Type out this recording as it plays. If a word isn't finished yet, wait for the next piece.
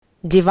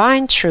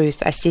Divine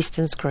Truth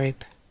Assistance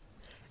Group.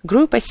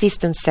 Group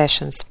assistance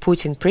sessions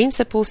putting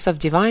principles of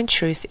divine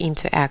truth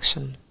into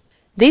action.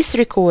 This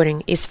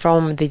recording is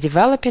from the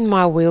Developing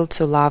My Will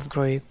to Love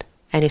group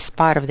and is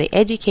part of the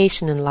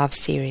Education in Love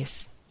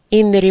series.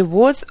 In the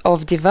Rewards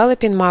of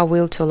Developing My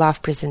Will to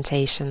Love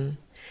presentation,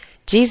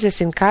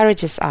 Jesus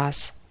encourages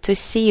us to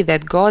see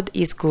that God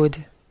is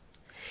good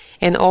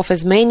and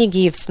offers many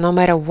gifts no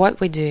matter what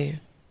we do,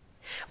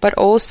 but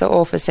also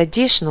offers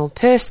additional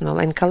personal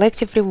and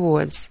collective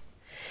rewards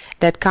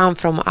that come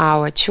from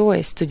our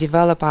choice to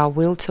develop our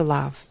will to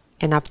love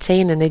and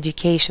obtain an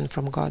education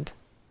from God.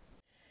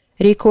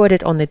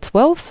 Recorded on the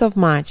 12th of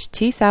March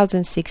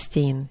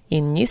 2016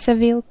 in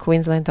Noosa,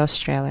 Queensland,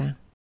 Australia.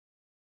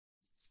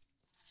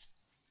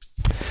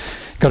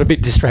 Got a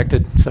bit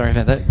distracted, sorry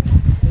about that.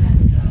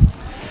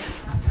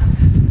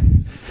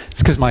 It's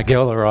because my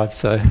girl arrived,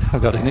 so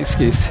I've got an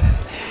excuse.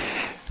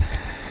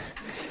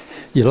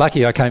 You're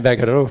lucky I came back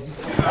at all.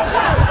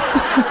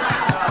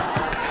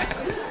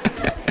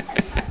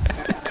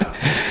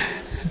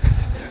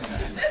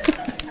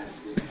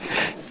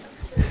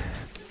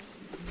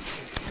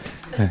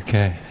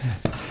 Okay.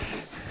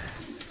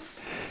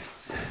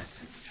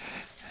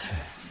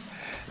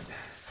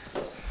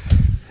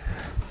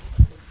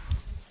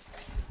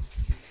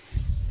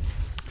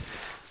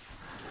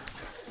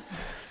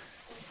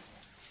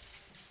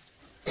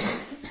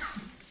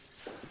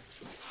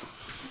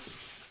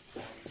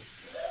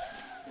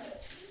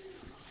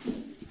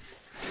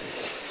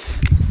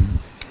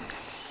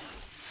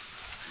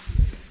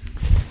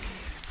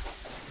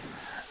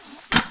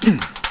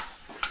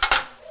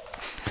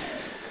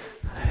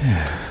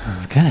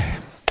 Okay.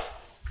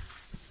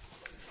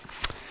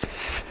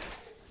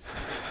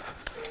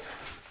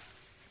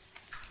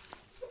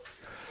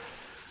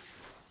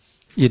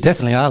 You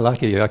definitely are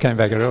lucky I came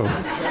back at all.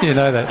 You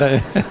know that, don't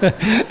you?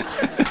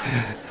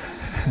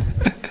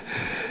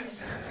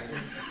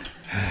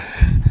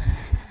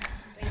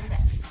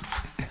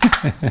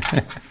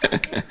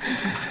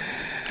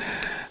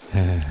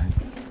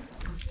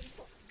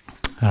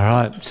 All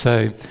right,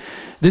 so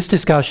this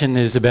discussion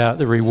is about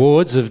the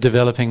rewards of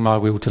developing my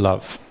will to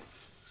love.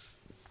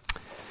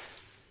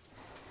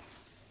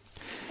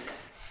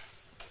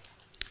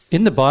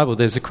 In the Bible,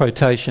 there's a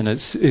quotation.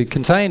 It's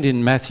contained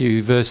in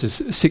Matthew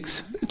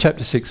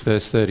chapter 6,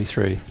 verse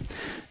 33,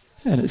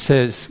 and it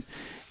says,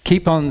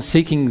 "Keep on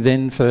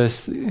seeking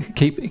first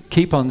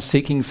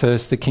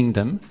the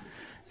kingdom,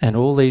 and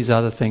all these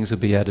other things will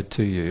be added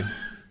to you."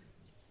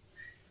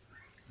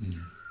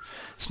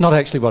 It's not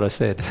actually what I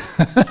said.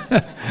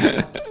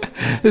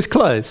 It's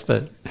close,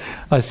 but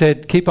I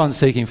said, "Keep on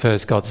seeking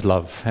first God's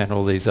love, and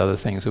all these other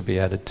things will be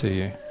added to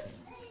you."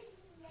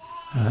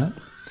 All right.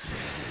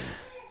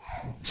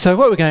 So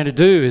what we're going to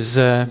do is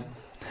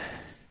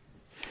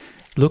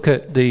look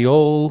at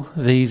all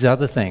these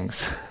other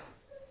things.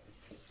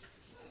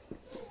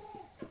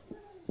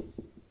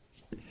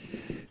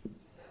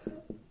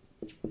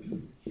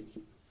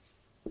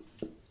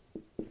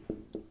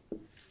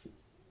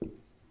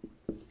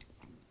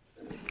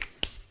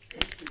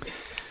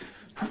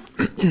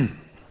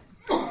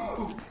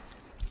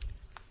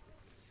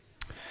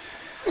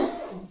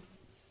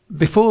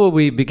 Before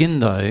we begin,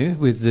 though,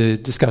 with the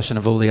discussion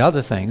of all the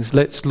other things,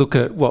 let's look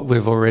at what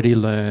we've already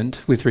learned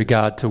with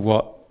regard to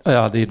what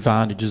are the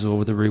advantages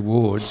or the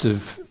rewards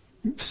of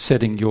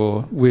setting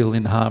your will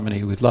in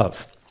harmony with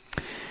love.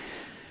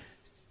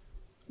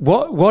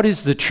 What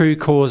is the true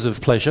cause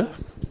of pleasure?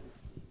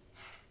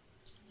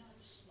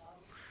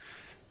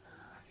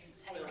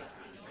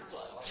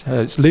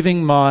 So it's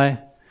living my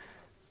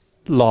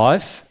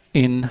life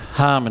in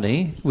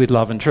harmony with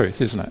love and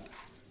truth, isn't it?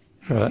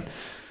 Right.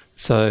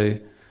 So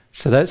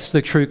that's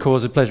the true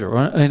cause of pleasure.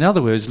 Or in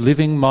other words,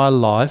 living my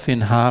life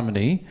in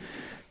harmony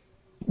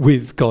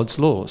with God's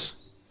laws.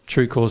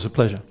 True cause of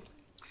pleasure.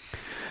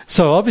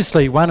 So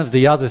obviously one of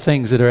the other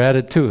things that are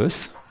added to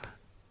us,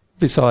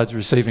 besides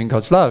receiving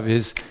God's love,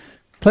 is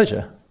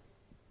pleasure.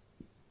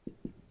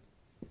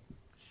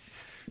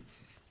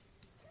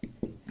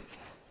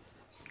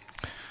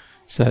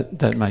 So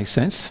that makes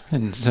sense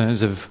in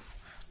terms of...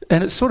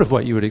 And it's sort of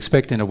what you would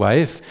expect in a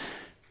way.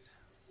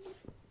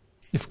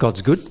 If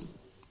God's good,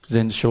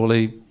 then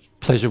surely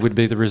pleasure would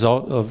be the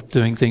result of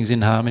doing things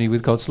in harmony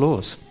with God's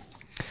laws.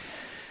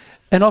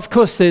 And of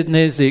course then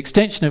there's the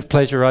extension of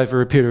pleasure over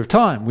a period of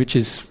time, which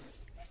is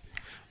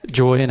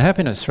joy and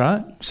happiness,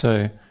 right?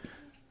 So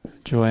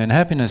joy and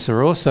happiness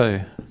are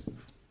also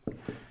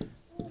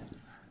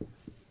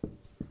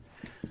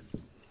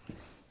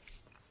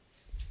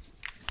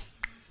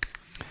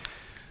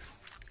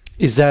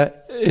Is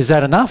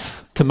that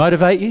enough to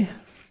motivate you?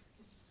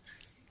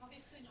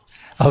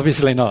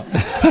 Obviously not.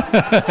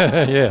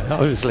 Yeah,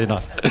 obviously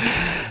not.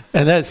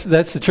 And that's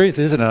the truth,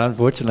 isn't it?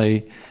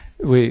 Unfortunately,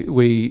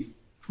 we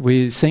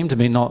seem to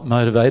be not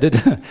motivated.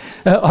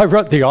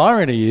 The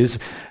irony is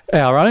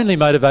our only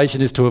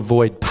motivation is to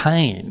avoid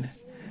pain,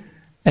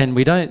 and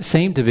we don't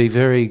seem to be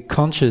very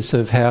conscious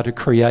of how to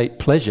create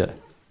pleasure.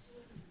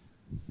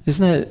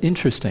 Isn't that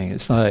interesting?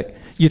 It's like,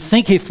 you'd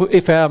think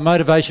if our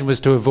motivation was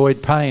to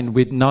avoid pain,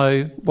 we'd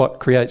know what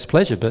creates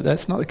pleasure, but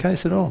that's not the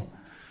case at all.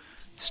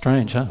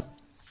 Strange, huh?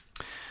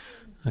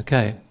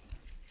 Okay.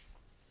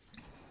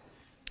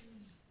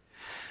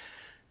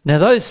 Now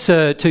those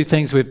two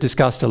things we've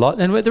discussed a lot,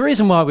 and the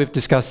reason why we've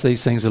discussed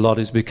these things a lot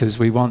is because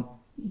we want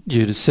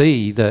you to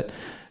see that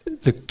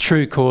the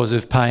true cause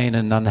of pain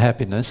and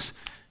unhappiness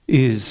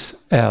is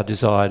our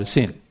desire to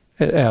sin,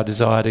 our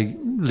desire to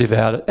live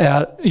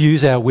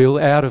use our will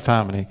out of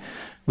harmony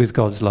with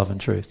God's love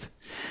and truth.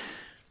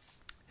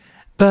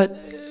 But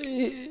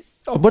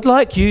I would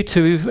like you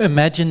to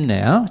imagine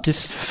now,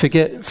 just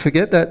forget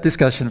that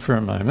discussion for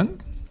a moment,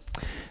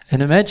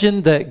 and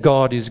imagine that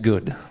God is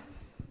good.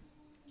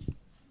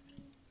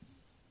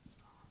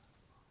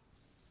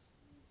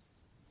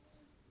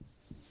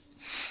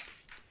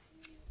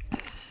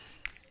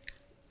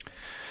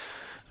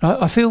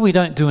 I feel we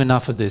don't do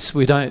enough of this.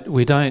 We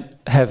don't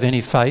have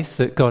any faith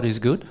that God is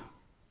good.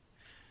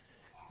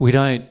 We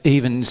don't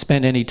even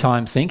spend any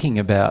time thinking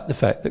about the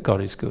fact that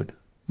God is good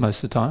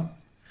most of the time.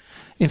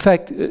 In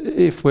fact,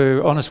 if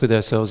we're honest with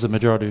ourselves, the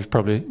majority of us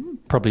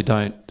probably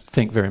don't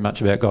think very much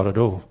about God at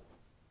all.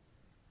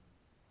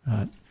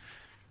 Right?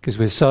 Because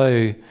we're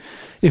so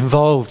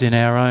involved in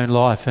our own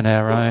life and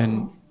our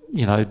own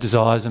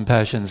desires and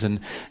passions, and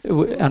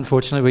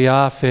unfortunately we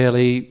are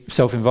fairly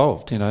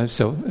self-involved,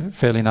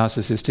 fairly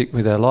narcissistic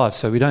with our lives,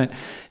 so we don't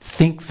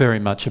think very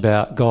much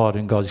about God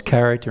and God's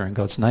character and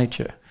God's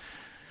nature.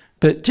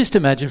 But just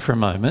imagine for a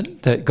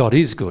moment that God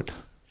is good.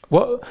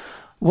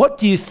 What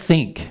do you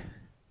think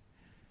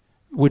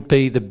would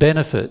be the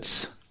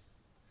benefits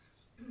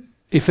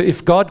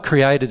if God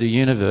created a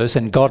universe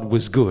and God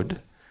was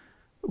good?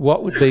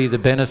 What would be the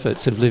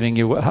benefits of living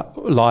your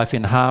life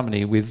in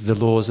harmony with the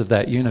laws of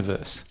that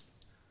universe?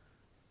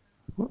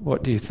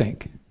 What do you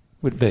think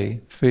would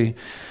be? If we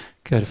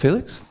go to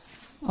Felix?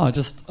 Oh,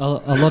 just a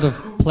lot of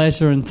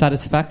pleasure and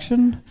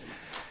satisfaction,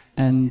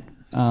 and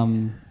I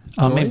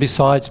mean,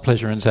 besides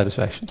pleasure and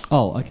satisfaction.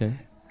 Oh, okay.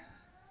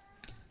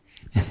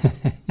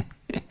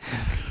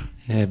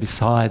 Yeah,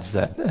 besides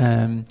that.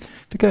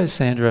 If we go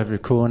Sandra over the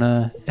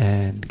corner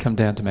and come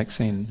down to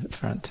Maxine at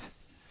front.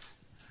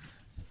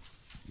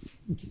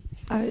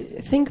 I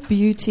think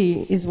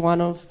beauty is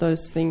one of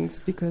those things,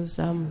 because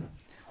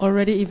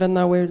already, even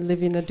though we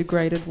live in a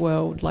degraded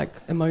world, like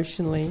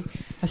emotionally,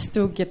 I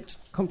still get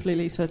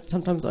completely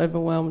sometimes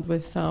overwhelmed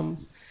with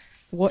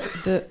what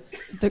the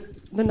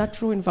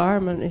natural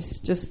environment is.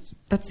 Just,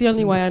 that's the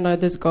only way I know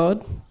there's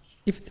God,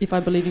 if I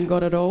believe in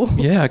God at all.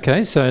 Yeah,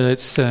 okay, so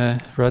let's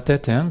write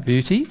that down.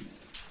 Beauty.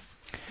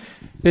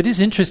 It is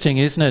interesting,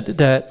 isn't it,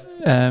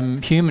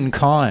 that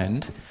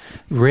humankind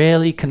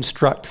rarely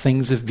construct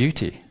things of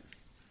beauty.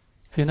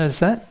 Have you noticed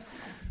that?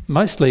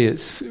 Mostly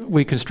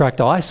we construct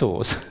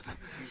eyesores,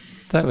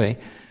 don't we?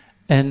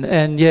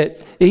 And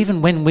yet,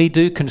 even when we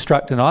do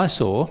construct an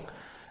eyesore,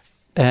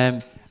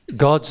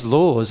 God's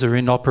laws are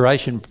in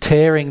operation,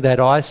 tearing that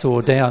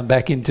eyesore down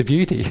back into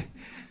beauty.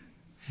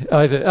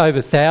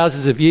 Over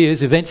thousands of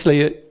years,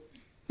 eventually it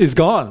is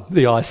gone,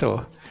 the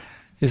eyesore.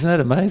 Isn't that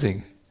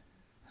amazing?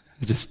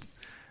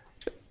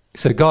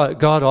 So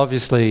God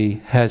obviously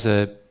has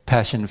a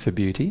passion for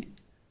beauty.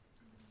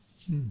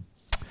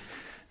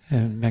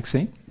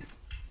 Maxine?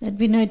 There'd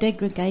be no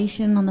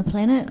degradation on the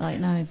planet, like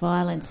no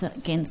violence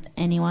against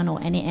anyone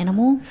or any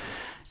animal.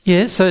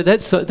 Yeah, so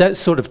that's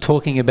sort of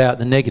talking about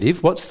the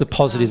negative. What's the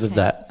positive of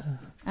that?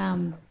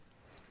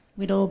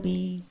 We'd all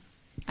be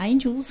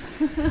angels.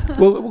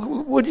 Well,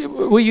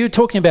 were you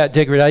talking about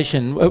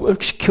degradation?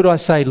 Could I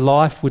say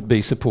life would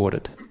be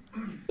supportive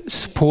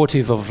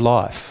of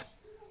life?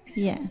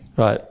 Yeah.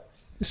 Right.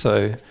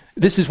 So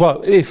this is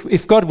what,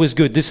 if God was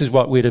good, this is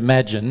what we'd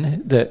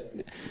imagine, that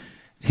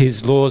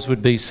his laws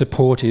would be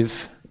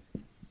supportive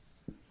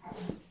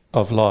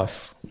of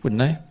life, wouldn't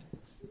they?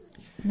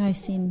 No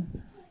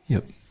sin.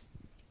 Yep.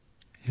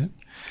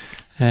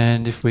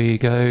 And if we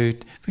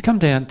come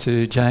down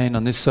to Jane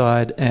on this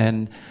side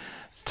and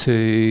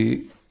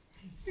to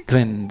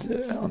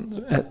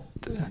Glenn at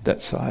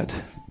that side.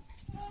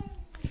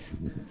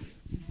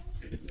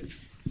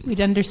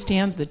 We'd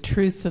understand the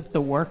truth of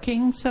the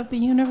workings of the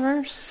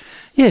universe?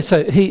 Yeah,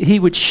 so he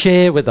would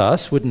share with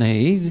us, wouldn't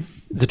he,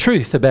 the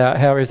truth about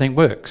how everything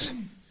works.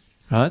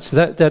 Right? So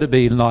that'd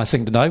be a nice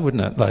thing to know,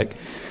 wouldn't it? Like,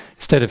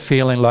 instead of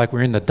feeling like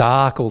we're in the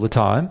dark all the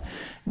time,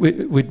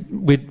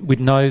 we'd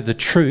know the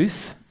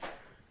truth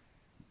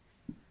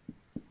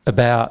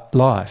about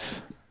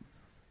life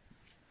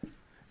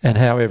and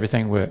how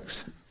everything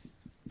works.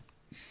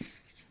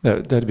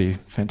 That'd be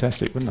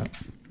fantastic, wouldn't it?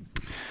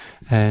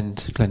 And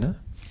Glenda?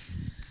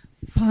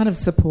 Part of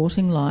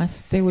supporting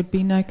life, there would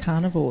be no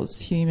carnivores,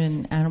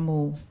 human,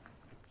 animal,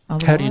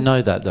 otherwise. How do you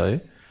know that, though?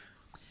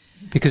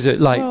 Because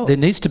there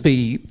needs to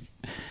be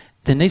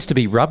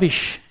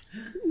rubbish,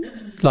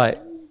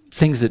 like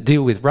things that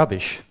deal with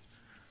rubbish.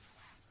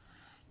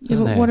 Yeah,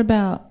 but what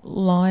about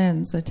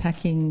lions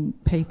attacking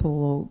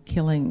people or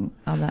killing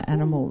other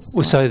animals?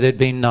 Well, so there'd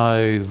be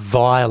no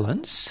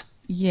violence.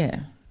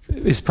 Yeah.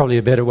 is probably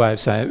a better way of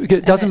saying it.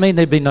 It doesn't mean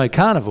there'd be no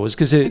carnivores,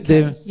 because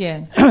they're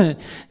Yeah.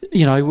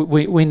 you know,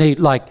 we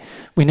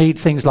need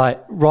things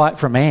like right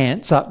from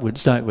ants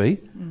upwards, don't we,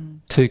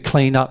 to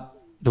clean up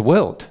the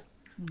world.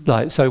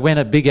 Like, so when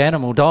a big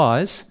animal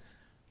dies,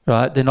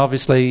 right, then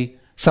obviously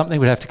something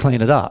would have to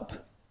clean it up.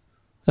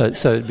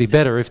 So it'd be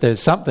better if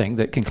there's something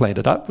that can clean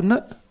it up, wouldn't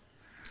it?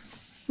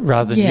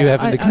 Rather than you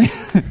having to clean.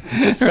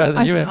 Rather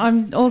than you having.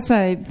 I'm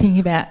also thinking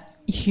about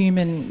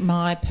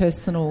my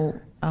personal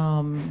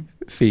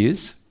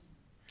Fears.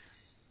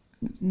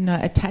 No,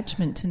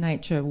 attachment to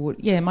nature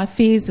my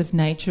fears of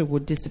nature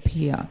would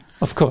disappear.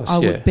 Of course, I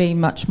would be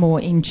much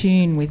more in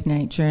tune with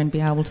nature and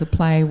be able to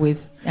play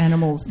with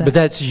animals that but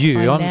that's you.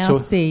 I now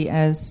see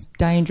as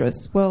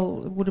dangerous.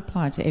 Well, it would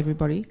apply to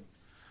everybody.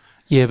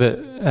 Yeah,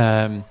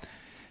 but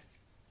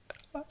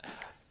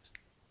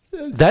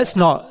that's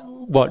not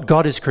what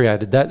God has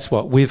created. That's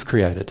what we've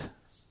created.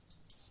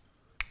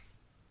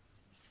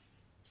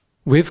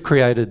 We've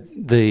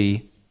created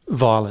the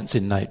violence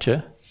in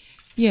nature.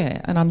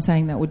 Yeah, and I'm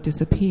saying that would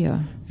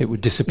disappear. It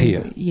would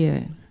disappear.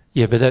 Yeah.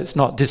 Yeah, but it's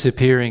not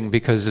disappearing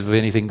because of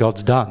anything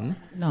God's done.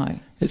 No.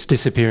 It's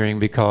disappearing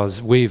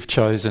because we've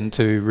chosen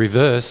to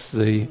reverse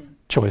the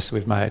choice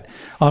we've made.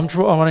 I'm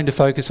wanting to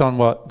focus on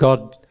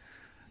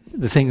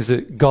the things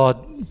that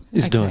God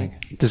is doing.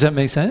 Does that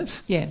make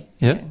sense? Yeah.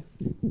 Yeah.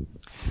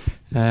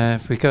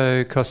 If we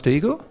go across to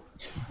Igor.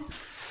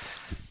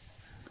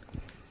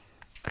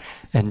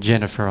 And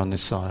Jennifer on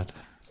this side.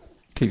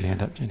 Keep your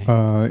hand up, Jenny.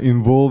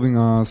 Involving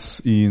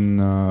us in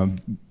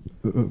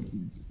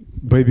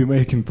baby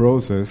making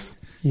process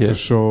to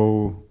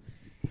show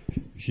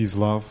his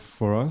love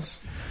for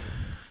us.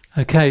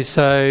 Okay,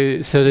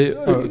 so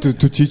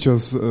to teach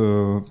us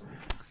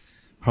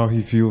how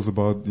he feels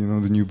about the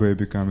new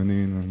baby coming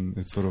in, and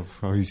it's sort of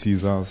how he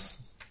sees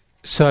us.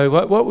 So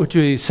what would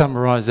you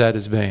summarise that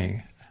as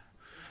being?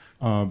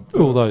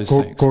 All those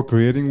things.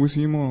 Co-creating with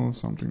him or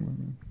something like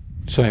that.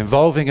 So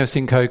involving us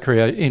in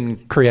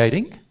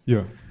creating.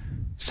 Yeah.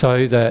 So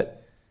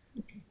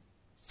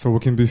we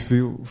can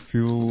feel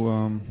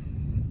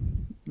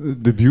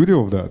the beauty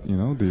of that,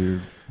 the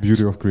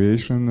beauty of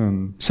creation.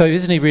 And so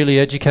isn't he really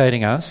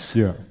educating us?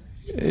 Yeah.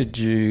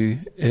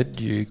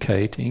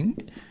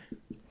 Educating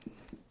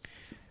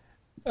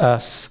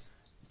us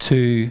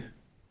to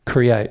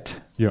create.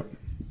 Yeah.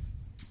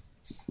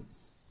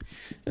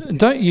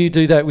 Don't you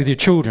do that with your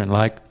children?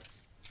 Like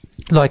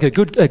a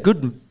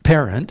good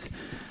parent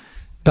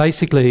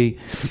basically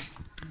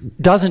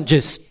doesn't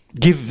just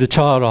give the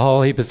child a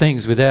whole heap of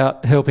things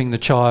without helping the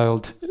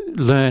child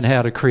learn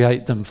how to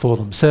create them for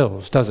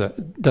themselves, does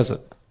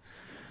it?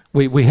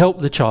 We help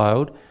the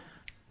child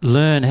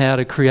learn how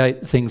to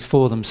create things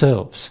for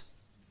themselves.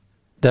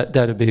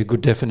 That'd be a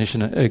good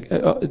definition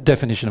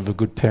of a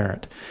good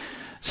parent.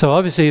 So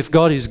obviously if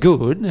God's a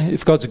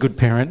good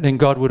parent, then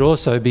God would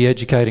also be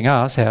educating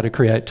us how to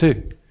create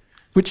too,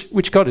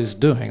 which God is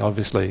doing,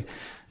 obviously,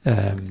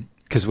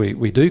 because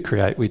we do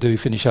create, we do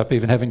finish up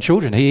even having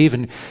children.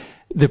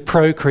 The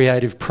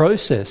procreative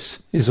process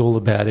is all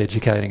about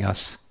educating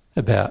us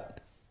about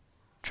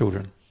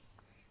children.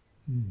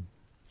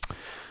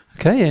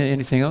 Okay,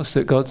 anything else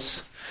that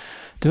God's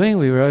doing?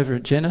 We were over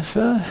at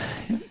Jennifer.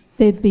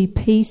 There'd be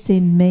peace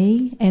in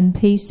me and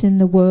peace in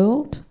the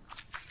world.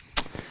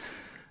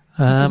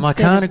 I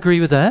can't agree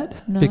with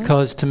that, no?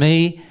 Because to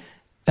me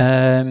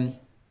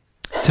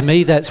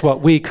that's what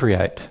we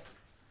create,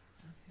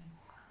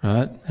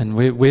 right? And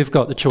we've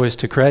got the choice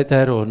to create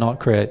that or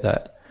not create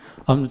that.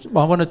 I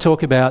want to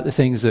talk about the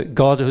things that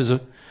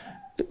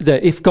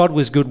that if God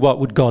was good, what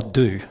would God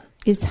do?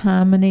 Is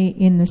harmony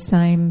in the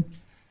same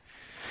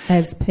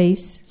as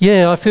peace?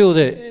 Yeah, I feel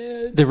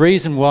that the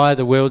reason why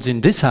the world's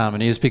in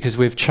disharmony is because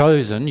we've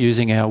chosen,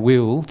 using our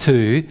will,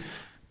 to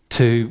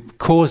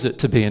cause it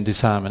to be in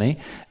disharmony,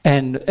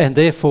 and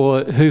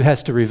therefore who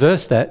has to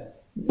reverse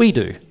that? We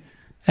do.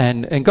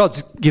 And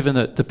God's given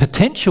it the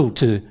potential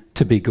to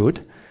be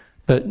good,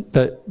 but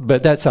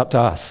that's up to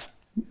us.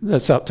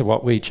 That's up to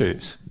what we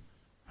choose.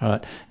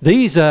 Right.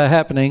 These are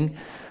happening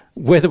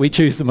whether we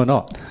choose them or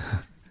not.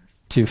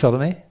 Do you follow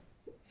me?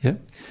 Yeah.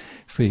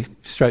 If we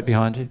straight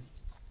behind you.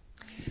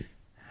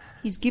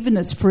 He's given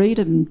us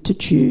freedom to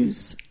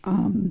choose,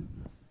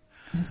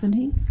 hasn't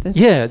he?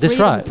 That's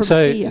right.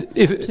 So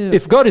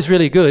if God is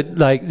really good,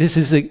 like this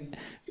is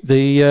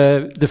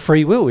the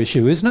free will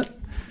issue, isn't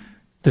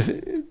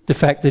it? The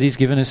fact that He's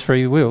given us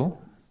free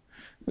will,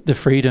 the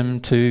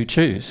freedom to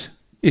choose,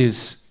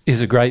 is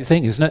a great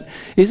thing, isn't it?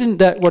 Isn't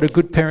that what a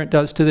good parent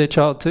does to their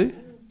child too?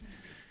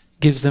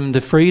 Gives them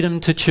the freedom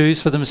to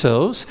choose for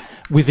themselves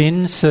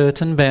within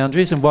certain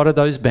boundaries. And what are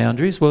those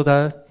boundaries? Well,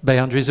 they're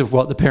boundaries of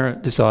what the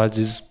parent decides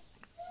is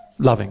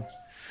loving.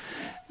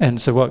 And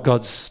so what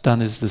God's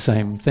done is the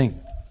same thing,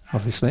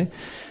 obviously.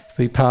 If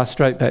we pass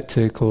straight back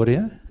to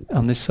Claudia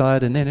on this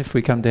side, and then if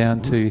we come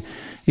down to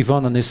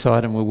Yvonne on this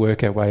side, and we'll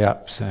work our way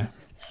up. So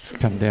if we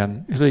come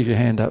down, leave your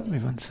hand up,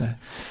 Yvonne. So,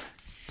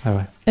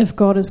 if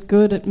God is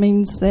good, it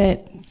means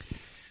that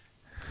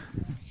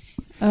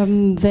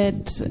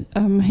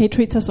He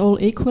treats us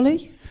all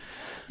equally,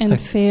 and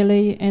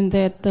fairly, and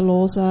that the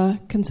laws are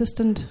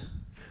consistent.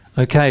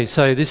 Okay,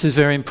 so this is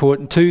very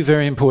important. Two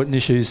very important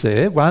issues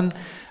there. One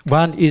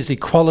is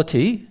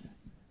equality.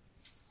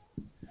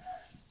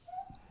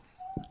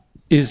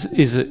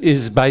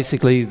 Is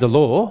basically the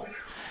law,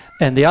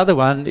 and the other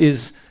one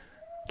is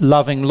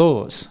loving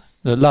laws,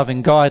 the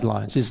loving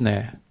guidelines, isn't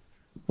there?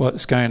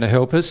 What's going to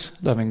help us?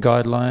 Loving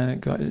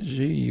guideline,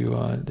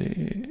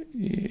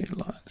 G-U-I-D-E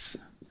lines.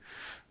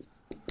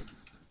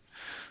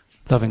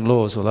 Loving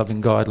laws or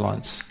loving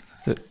guidelines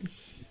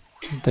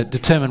that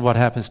determine what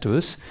happens to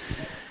us.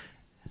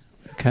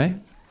 Okay.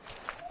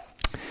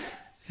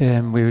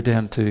 And we're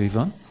down to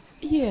Yvonne.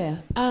 Yeah.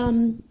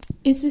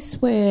 Is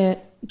this where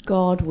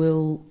God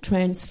will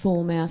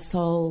transform our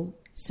soul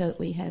so that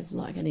we have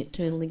like an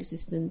eternal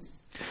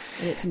existence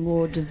and it's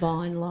more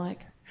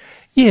divine-like?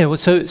 Yeah, well,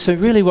 so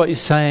really what you're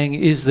saying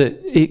is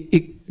that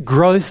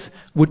growth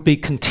would be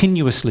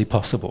continuously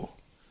possible.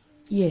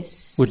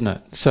 Yes. Wouldn't it?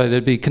 So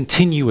there'd be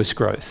continuous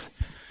growth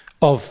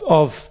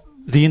of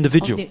the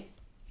individual.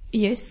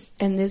 Yes,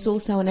 and there's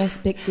also an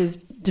aspect of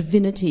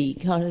divinity,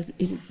 kind of,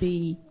 it would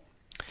be...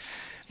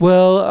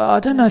 Well, I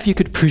don't know if you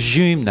could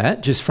presume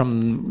that just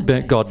from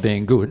God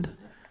being good.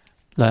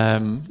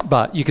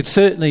 But you could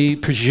certainly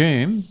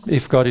presume,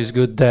 if God is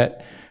good,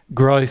 that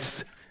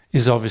growth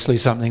is obviously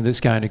something that's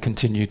going to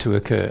continue to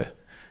occur.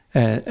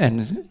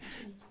 And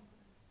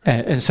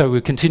so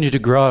we continue to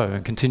grow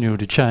and continue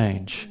to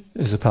change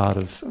as a part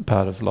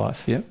of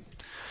life, yeah?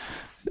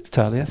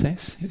 Talia,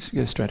 thanks. Yes,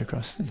 go straight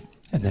across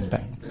and then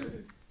back.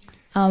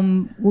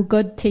 Will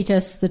God teach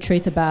us the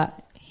truth about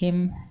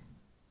Him?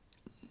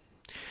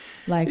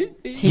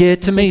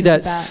 To me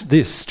that's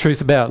this, truth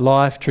about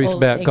life, truth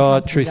about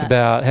God, truth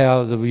about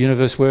how the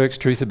universe works,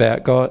 truth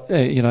about God,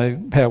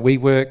 how we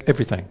work,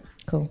 everything.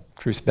 Cool.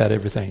 Truth about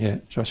everything, yeah.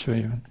 Joshua,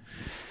 you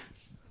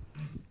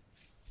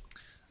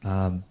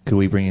could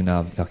we bring in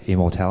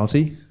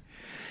immortality?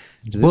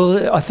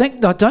 Well, I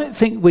don't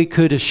think we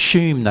could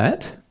assume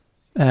that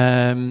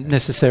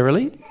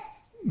necessarily,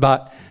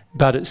 but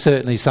it's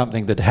certainly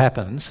something that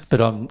happens. But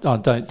I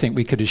don't think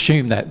we could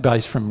assume that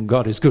based from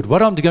God is good.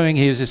 What I'm doing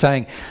here is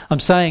I'm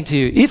saying to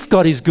you, if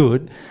God is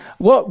good,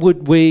 what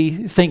would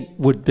we think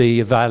would be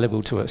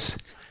available to us,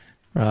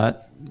 right?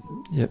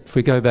 Yep. If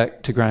we go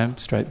back to Graham,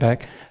 straight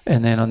back,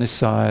 and then on this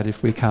side,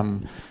 if we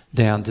come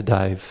down to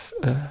Dave,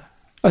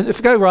 if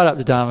we go right up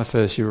to Dharma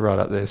first, you were right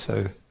up there,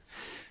 so.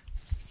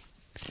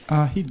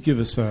 He'd give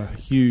us a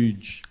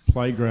huge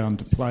playground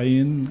to play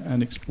in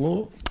and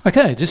explore.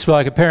 Okay, just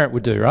like a parent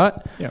would do, right?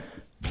 Yep.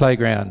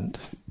 Playground.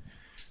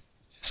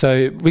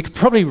 So we could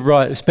probably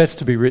write, it's better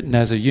to be written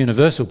as a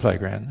universal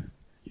playground.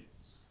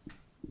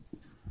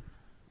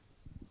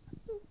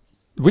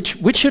 Which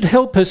should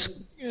help us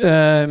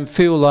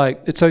feel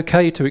like it's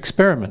okay to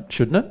experiment,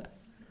 shouldn't it?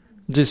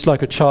 Just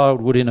like a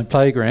child would in a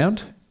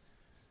playground.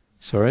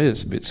 Sorry,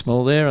 it's a bit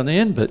small there on the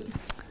end, but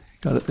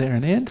got it there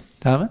in the end.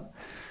 Dharma?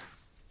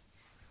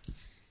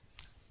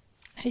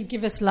 He'd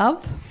give us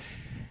love.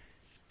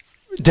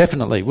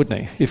 Definitely,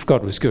 wouldn't he? If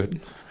God was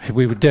good,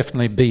 we would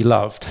definitely be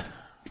loved.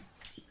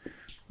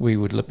 We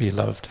would be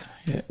loved.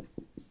 Yeah.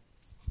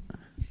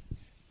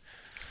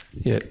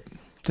 Yeah,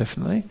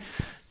 definitely.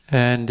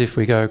 And if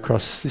we go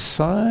across this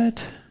side,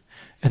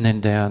 and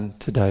then down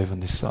to Dave on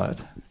this side.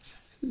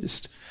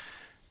 Just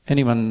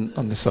anyone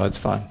on this side's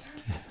fine.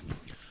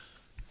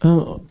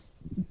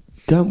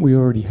 Don't we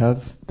already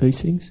have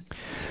these things?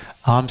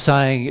 I'm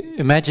saying,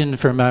 imagine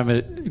for a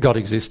moment God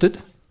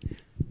existed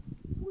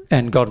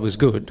and God was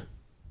good.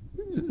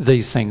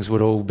 These things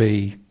would all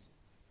be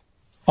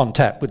on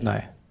tap, wouldn't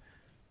they?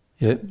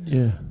 Yeah.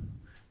 Yeah.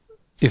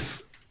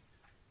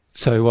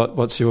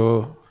 What's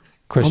your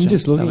question? I'm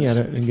just looking Alex?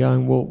 at it and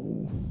going, well,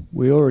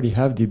 we already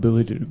have the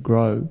ability to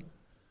grow,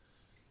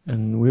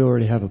 and we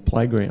already have a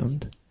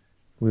playground.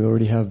 We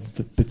already have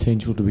the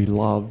potential to be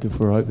loved if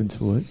we're open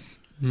to it.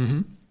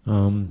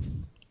 Mm-hmm.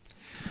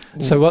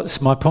 So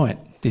what's my point,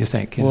 do you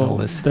think, in all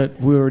this? That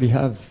we already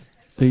have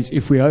these,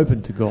 if we're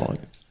open to God.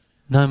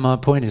 No, my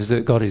point is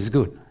that God is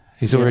good.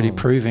 He's already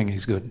proving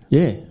He's good.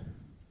 Yeah.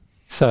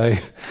 So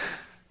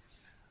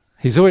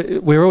we've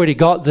already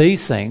got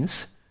these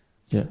things.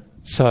 Yeah.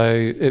 So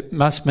it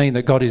must mean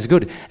that God is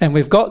good. And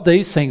we've got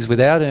these things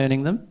without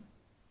earning them.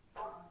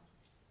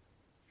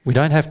 We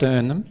don't have to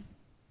earn them.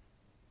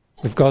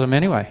 We've got them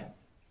anyway.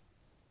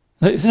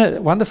 Isn't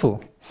it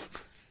wonderful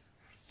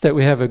that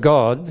we have a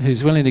God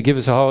who's willing to give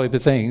us a whole heap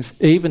of things,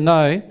 even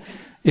though,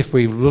 if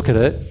we look at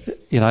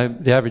it,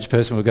 the average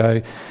person will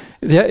go,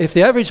 if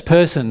the average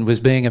person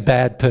was being a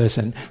bad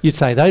person, you'd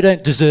say they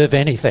don't deserve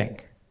anything.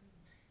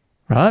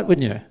 Right,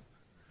 wouldn't you?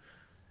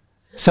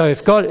 So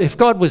if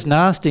God was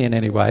nasty in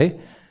any way,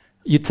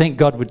 you'd think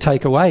God would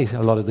take away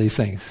a lot of these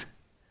things.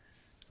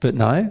 But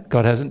no,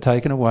 God hasn't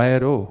taken away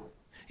at all.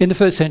 In the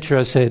first century,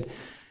 I said,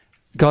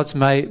 God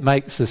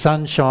makes the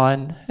sun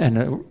shine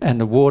and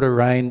the water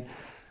rain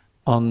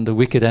on the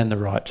wicked and the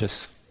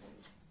righteous.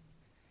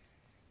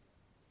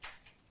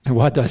 And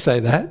why did I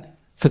say that?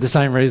 For the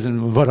same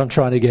reason of what I'm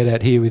trying to get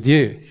at here with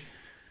you.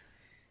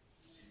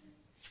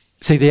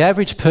 See, the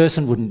average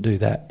person wouldn't do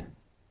that.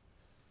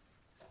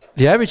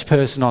 The average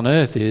person on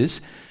earth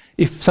is,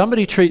 if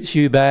somebody treats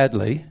you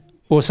badly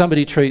or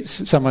somebody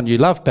treats someone you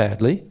love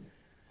badly,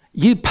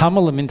 you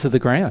pummel them into the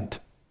ground.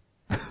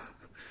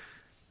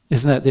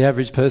 Isn't that the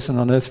average person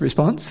on earth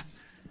response?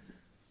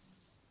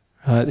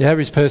 The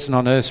average person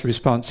on earth's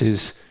response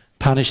is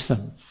punish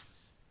them.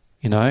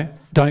 You know,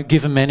 don't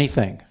give them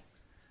anything.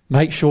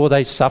 Make sure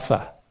they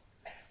suffer.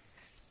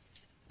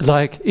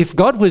 Like, if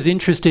God was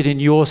interested in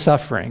your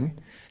suffering,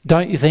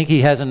 don't you think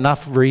he has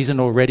enough reason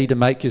already to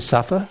make you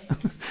suffer,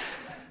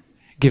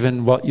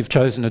 given what you've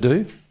chosen to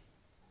do?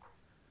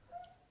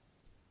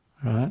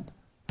 Right?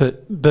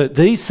 But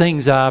these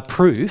things are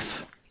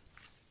proof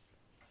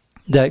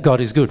that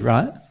God is good,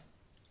 right?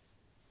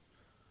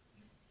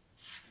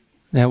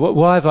 Now,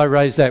 why have I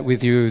raised that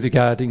with you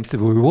regarding the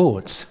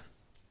rewards?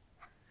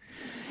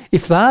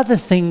 If they are the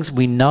things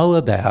we know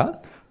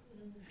about,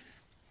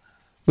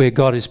 where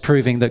God is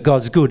proving that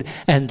God's good,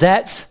 and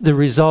that's the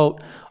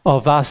result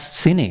of us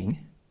sinning,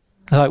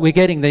 like we're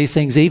getting these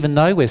things even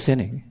though we're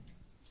sinning.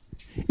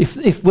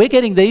 If we're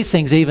getting these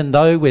things even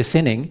though we're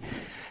sinning,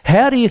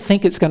 how do you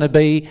think it's going to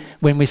be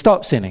when we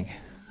stop sinning?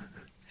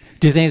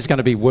 Do you think it's going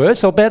to be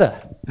worse or better?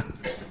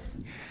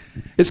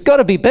 It's got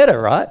to be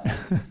better, right?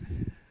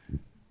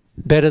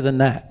 Better than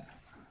that.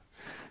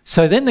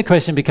 So then the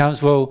question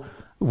becomes, well,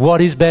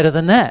 what is better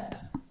than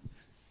that?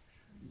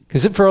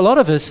 Because for a lot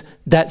of us,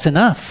 that's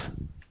enough,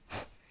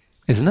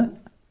 isn't it?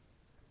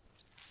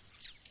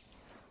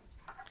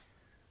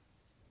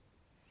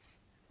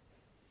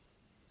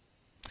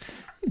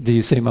 Do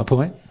you see my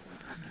point?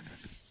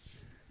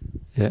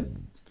 Yeah.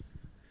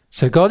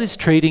 So God is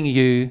treating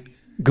you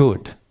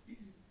good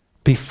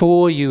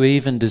before you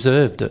even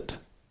deserved it.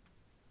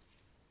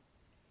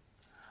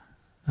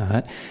 All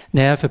right.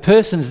 Now, if a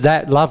person's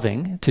that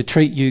loving to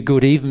treat you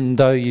good even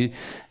though you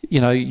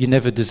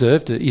never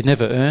deserved it, you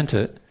never earned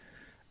it,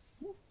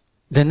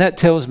 then that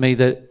tells me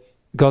that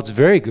God's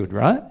very good,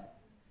 right?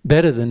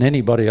 Better than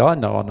anybody I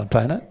know on the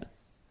planet.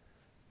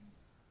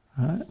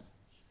 All right.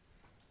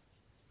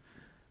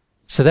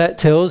 So that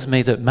tells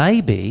me that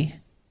maybe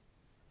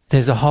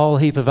there's a whole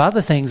heap of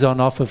other things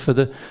on offer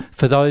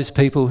for those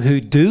people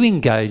who do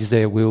engage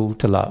their will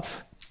to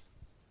love,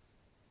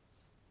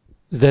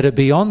 that are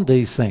beyond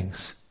these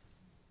things,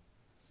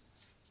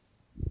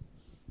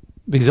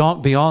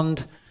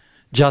 beyond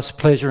just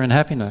pleasure and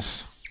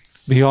happiness,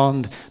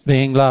 beyond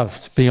being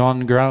loved,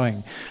 beyond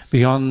growing,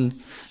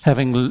 beyond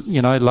having,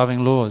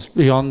 loving laws,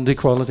 beyond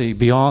equality,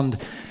 beyond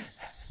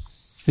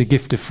the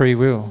gift of free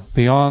will,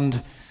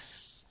 beyond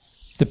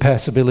the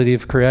possibility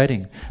of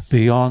creating,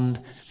 beyond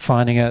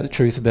finding out the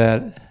truth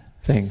about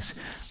things,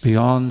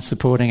 beyond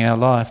supporting our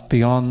life,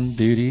 beyond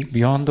beauty,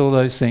 beyond all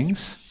those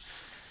things.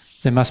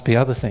 There must be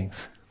other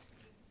things,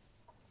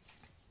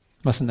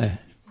 mustn't there?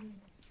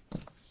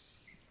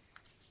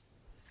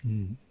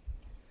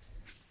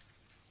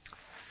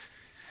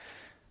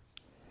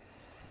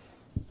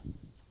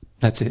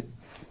 That's it.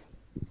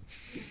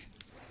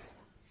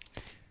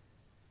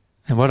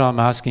 And what I'm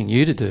asking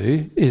you to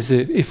do is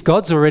that if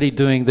God's already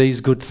doing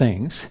these good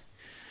things,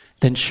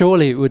 then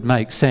surely it would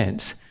make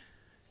sense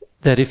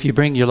that if you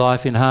bring your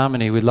life in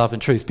harmony with love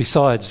and truth,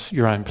 besides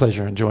your own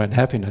pleasure and joy and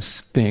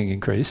happiness being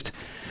increased,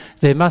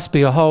 there must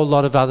be a whole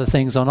lot of other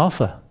things on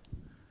offer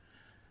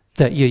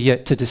that you're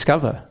yet to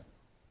discover.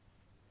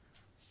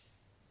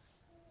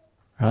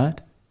 Right?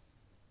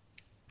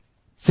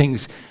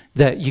 Things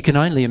that you can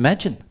only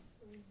imagine.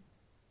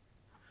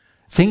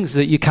 Things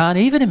that you can't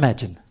even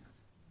imagine.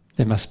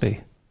 There must be.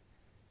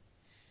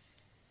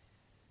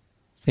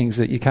 Things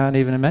that you can't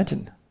even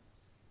imagine.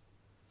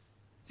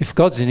 If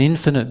God's an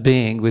infinite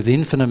being with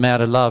infinite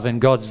amount of love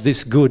and God's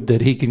this good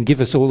that he can give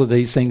us all of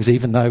these things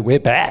even though we're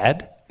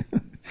bad,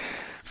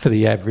 for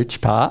the average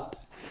part,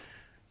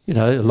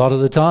 a lot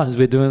of the times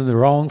we're doing the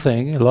wrong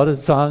thing, a lot of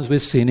the times we're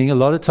sinning, a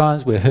lot of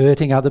times we're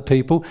hurting other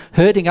people,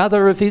 hurting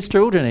other of his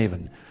children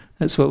even.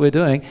 That's what we're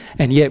doing.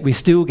 And yet we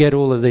still get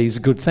all of these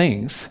good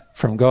things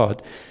from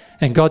God.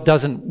 And God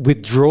doesn't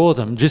withdraw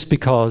them just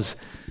because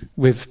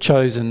we've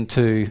chosen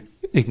to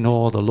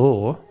ignore the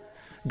law.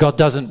 God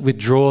doesn't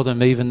withdraw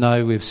them even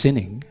though we're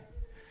sinning.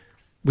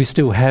 We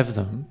still have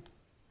them.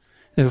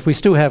 And if we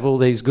still have all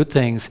these good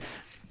things,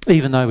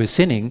 even though we're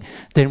sinning,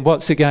 then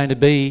what's it going to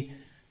be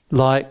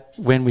like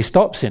when we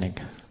stop sinning?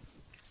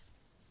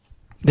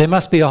 There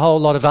must be a whole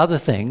lot of other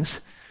things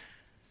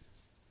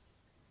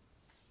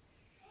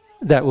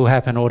that will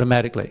happen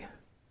automatically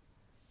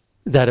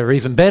that are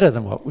even better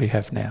than what we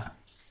have now.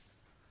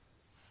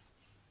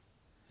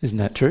 Isn't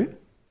that true?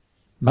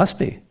 Must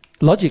be.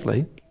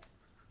 Logically.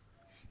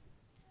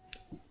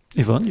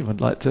 Yvonne, you would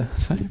like to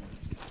say?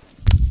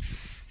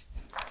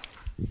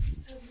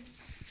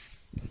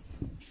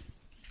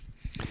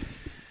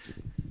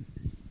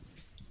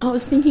 I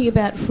was thinking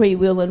about free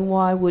will and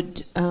why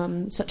would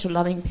such a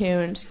loving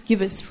parent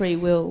give us free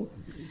will?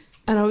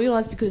 And I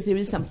realised because there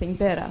is something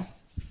better,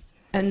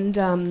 and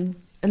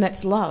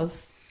that's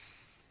love.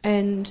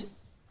 And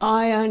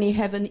I only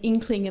have an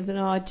inkling of an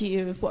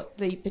idea of what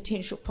the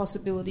potential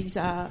possibilities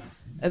are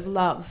of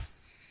love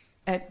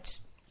at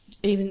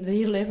even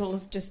the level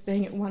of just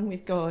being at one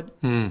with God,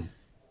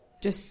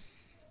 just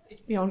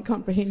it's beyond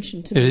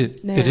comprehension to me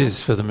now. It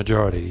is for the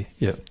majority,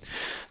 yeah.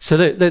 So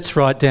let's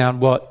write down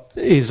what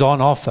is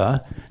on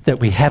offer that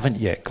we haven't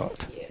yet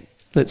got. Yeah.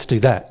 Let's do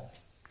that.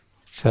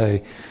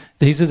 So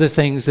these are the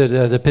things that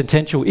are the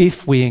potential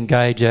if we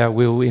engage our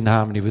will in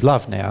harmony with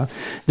love now.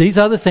 These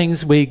are the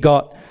things we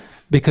got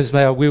because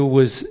our will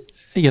was,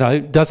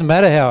 doesn't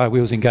matter how our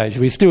will's engaged,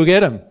 we still get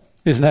them.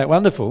 Isn't that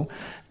wonderful?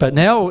 But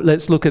now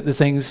let's look at the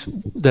things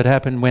that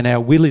happen when our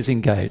will is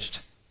engaged.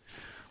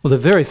 Well, the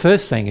very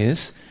first thing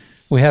is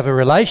we have a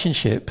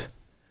relationship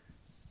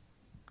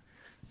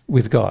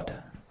with God.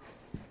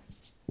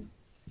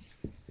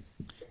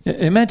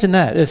 Imagine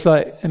that. It's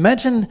like,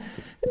 imagine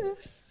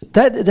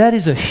that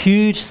is a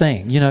huge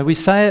thing. We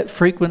say it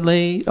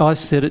frequently. I've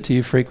said it to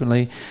you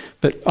frequently.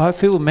 But I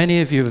feel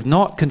many of you have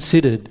not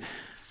considered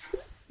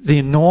the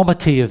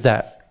enormity of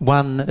that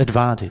one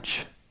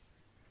advantage.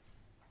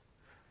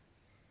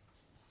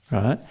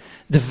 Right?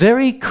 The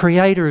very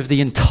creator of the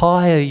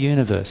entire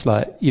universe,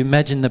 like you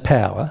imagine the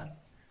power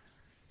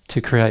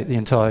to create the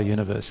entire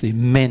universe, the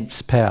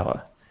immense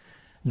power.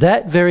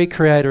 That very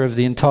creator of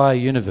the entire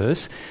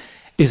universe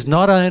is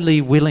not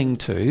only willing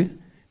to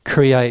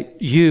create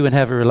you and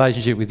have a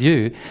relationship with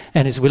you,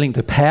 and is willing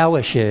to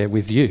power share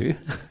with you,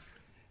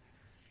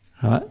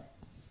 right?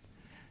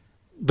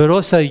 But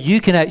also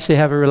you can actually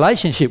have a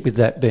relationship with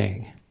that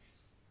being,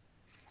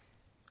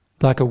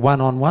 like a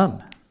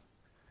one-on-one.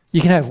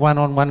 You can have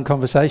one-on-one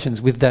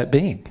conversations with that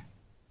being.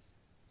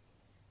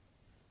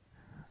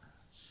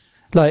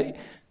 Like,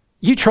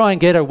 you try and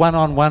get a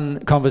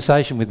one-on-one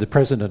conversation with the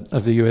President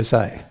of the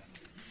USA,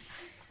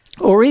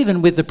 or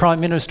even with the Prime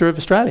Minister of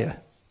Australia,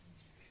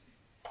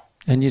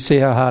 and you see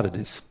how hard it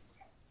is.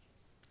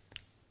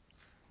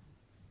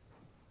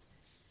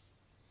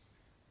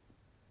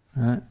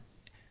 Right?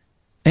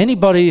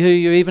 Anybody who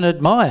you even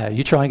admire,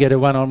 you try and get a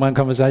one-on-one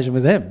conversation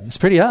with them. It's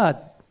pretty hard.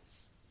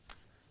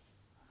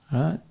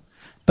 Right?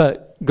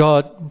 But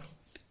God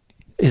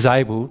is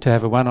able to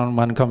have a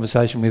one-on-one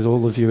conversation with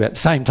all of you at the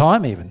same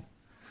time even.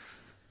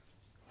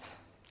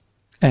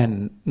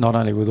 And not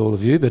only with all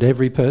of you, but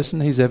every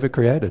person he's ever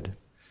created.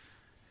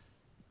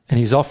 And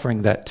he's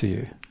offering that to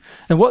you.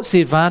 And what's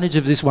the advantage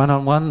of this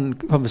one-on-one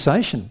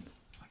conversation?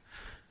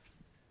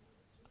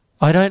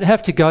 I don't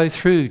have to go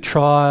through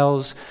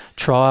trial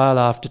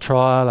after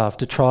trial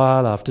after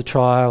trial after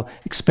trial,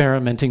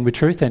 experimenting with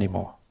truth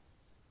anymore.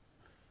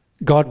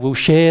 God will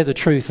share the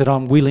truth that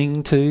I'm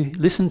willing to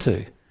listen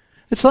to.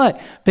 It's like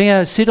being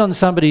able to sit on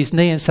somebody's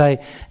knee and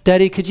say,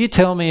 Daddy, could you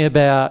tell me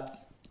about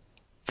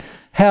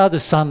how the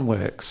sun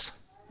works?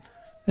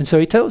 And so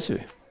he tells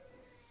you.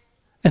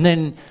 And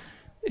then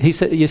you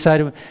say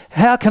to him,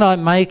 how can I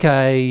make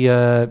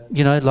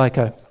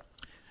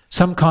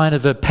some kind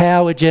of a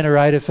power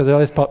generator for the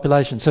Earth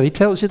population? So he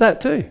tells you that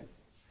too.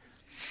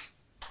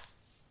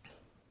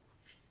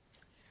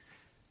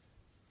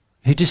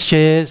 He just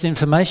shares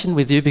information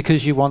with you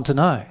because you want to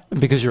know and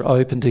because you're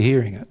open to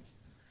hearing it.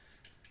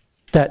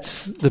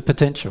 That's the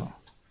potential.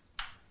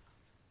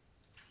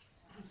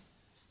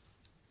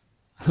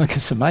 Like,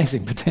 it's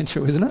amazing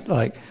potential, isn't it?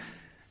 Like,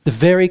 the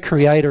very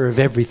creator of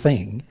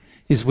everything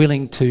is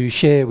willing to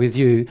share with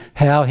you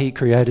how he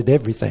created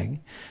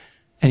everything,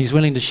 and he's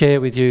willing to share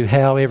with you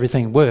how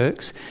everything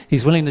works.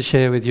 He's willing to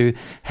share with you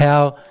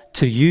how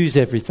to use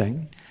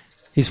everything.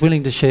 He's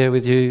willing to share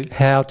with you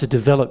how to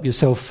develop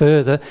yourself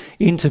further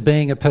into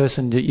being a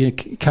person that you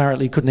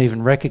currently couldn't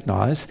even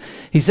recognise.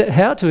 He's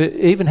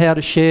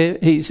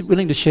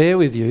willing to share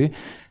with you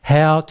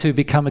how to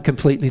become a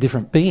completely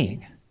different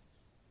being.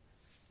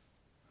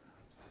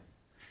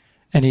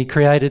 And he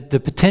created the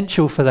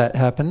potential for that to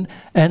happen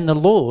and the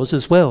laws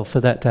as well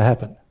for that to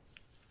happen.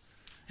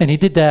 And he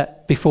did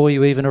that before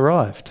you even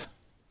arrived.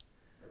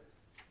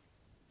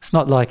 It's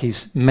not like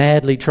he's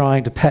madly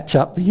trying to patch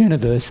up the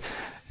universe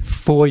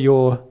for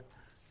your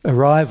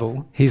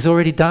arrival. He's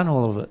already done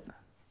all of it.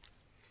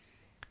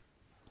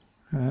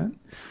 Right?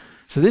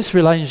 So this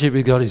relationship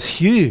with God is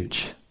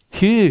huge,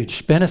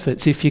 huge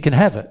benefits if you can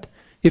have it.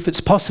 If it's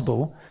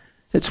possible,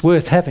 it's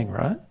worth having,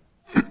 right?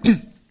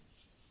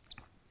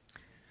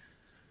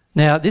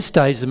 Now, at this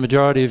stage, the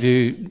majority of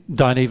you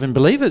don't even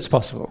believe it's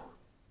possible.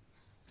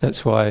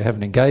 That's why I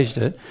haven't engaged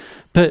it.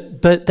 But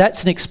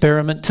that's an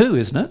experiment too,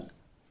 isn't it?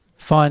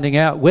 Finding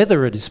out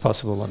whether it is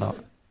possible or not.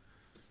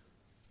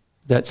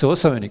 That's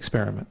also an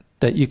experiment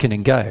that you can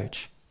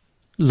engage.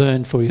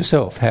 Learn for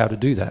yourself how to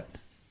do that.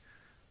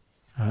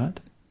 Right?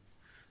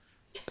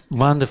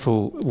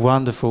 Wonderful,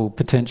 wonderful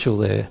potential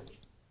there.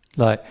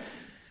 Like,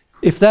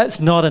 if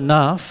that's not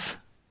enough,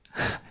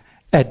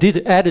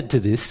 added to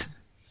this,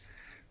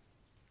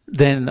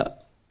 then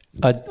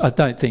I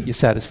don't think you're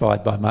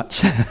satisfied by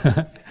much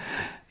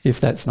if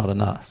that's not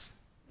enough.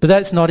 But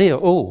that's not it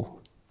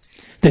all.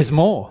 There's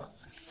more.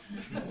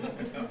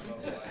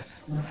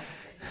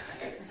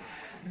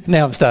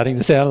 Now I'm starting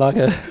to sound like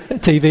a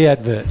TV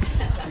advert.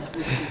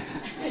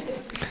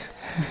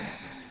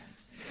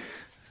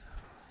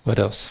 What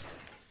else?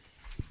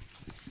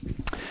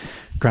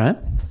 Grant?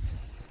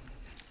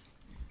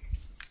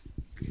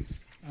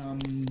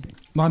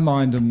 my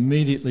mind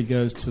immediately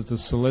goes to the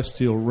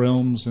celestial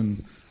realms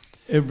and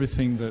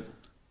everything that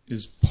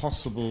is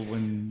possible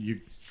when you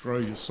grow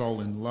your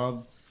soul in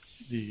love,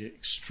 the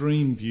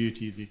extreme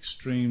beauty of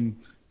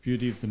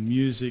the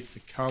music, the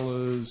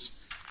colours,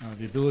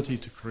 the ability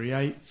to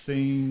create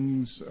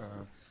things,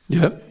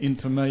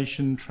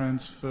 information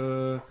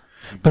transfer.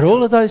 But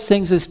all of those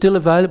things are still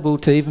available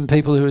to even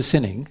people who are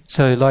sinning.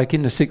 So like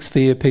in the sixth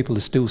sphere, people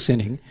are still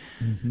sinning.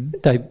 Mm-hmm.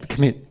 They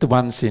commit the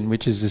one sin,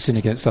 which is the sin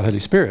against the Holy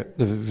Spirit,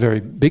 the very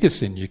biggest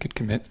sin you could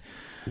commit.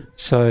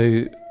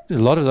 So a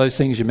lot of those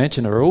things you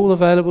mentioned are all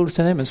available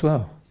to them as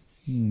well.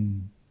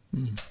 Mm.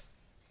 Mm.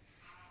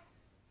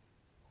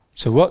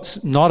 So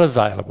what's not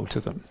available to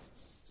them?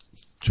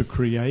 To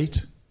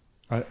create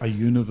a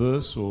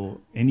universe or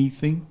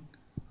anything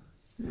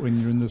when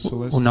you're in the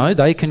celestial. Well, no,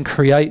 they can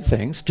create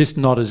things, just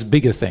not as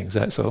bigger things,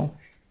 that's all.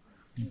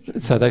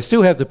 So they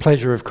still have the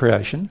pleasure of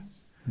creation,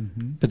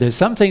 but there's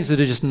some things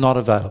that are just not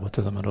available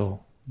to them at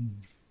all.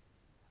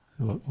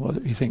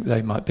 What do you think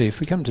they might be? If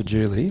we come to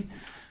Julie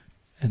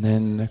and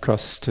then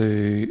across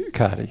to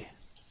Cardi.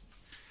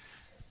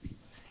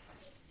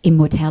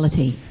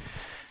 Immortality.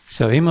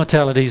 So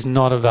immortality is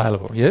not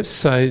available, yes?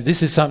 So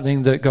this is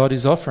something that God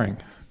is offering.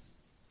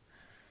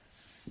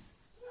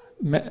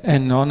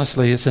 And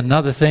honestly, it's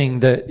another thing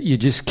that you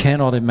just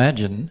cannot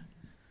imagine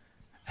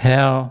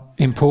how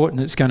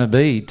important it's going to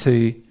be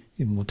to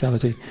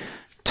immortality,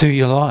 to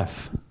your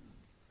life.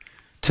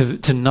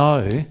 To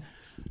know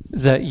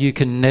that you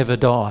can never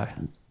die.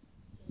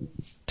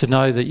 To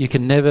know that you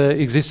can never,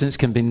 existence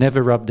can be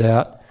never rubbed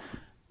out.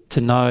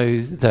 To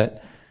know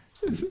that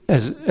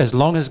as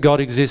long as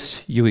God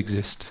exists, you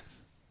exist.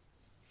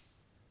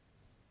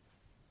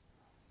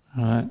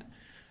 All right?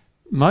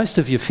 Most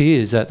of your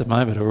fears at the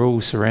moment are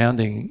all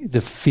surrounding the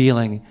fear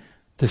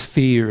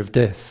of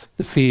death,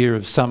 the fear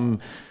of some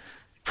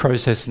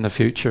process in the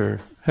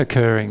future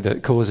occurring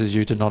that causes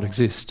you to not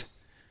exist.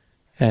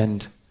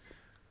 And,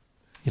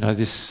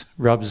 this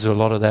rubs a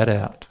lot of that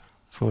out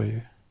for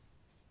you.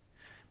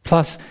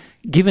 Plus,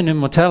 given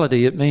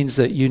immortality, it means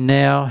that you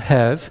now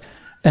have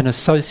an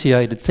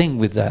associated thing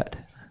with that.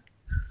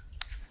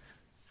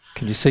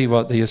 Can you see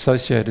what the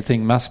associated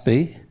thing must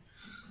be?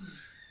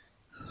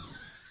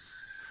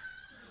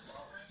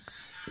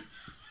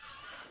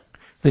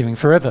 Living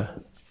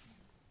forever.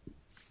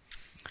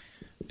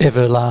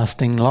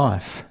 Everlasting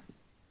life.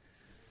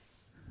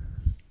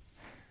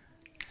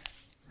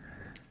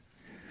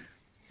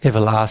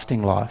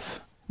 Everlasting life.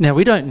 Now,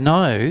 we don't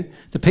know,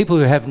 the people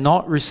who have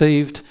not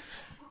received,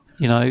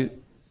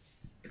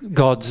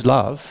 God's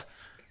love,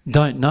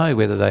 don't know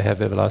whether they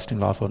have everlasting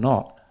life or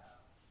not.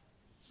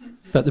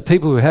 But the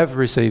people who have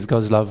received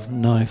God's love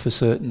know for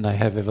certain they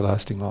have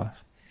everlasting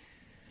life.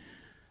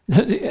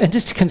 And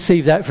just to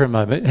conceive that for a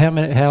moment,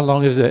 how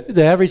long is it?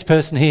 The average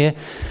person here,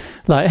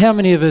 how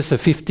many of us are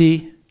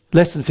 50,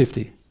 less than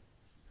 50?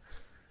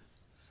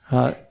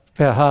 About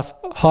half,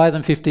 higher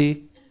than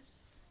 50?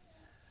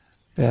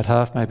 About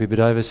half, maybe a bit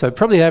over. So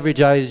probably average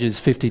age is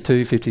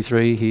 52,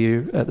 53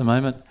 here at the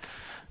moment.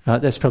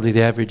 That's probably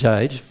the average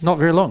age. Not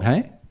very long,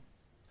 hey?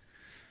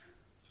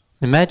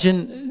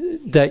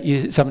 Imagine that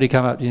somebody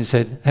come up to you and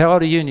said, "How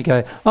old are you?" And you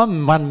go,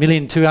 "I'm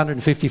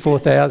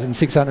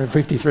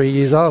 1,254,653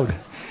 years old."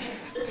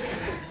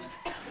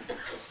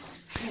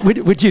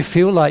 Would you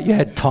feel like you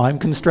had time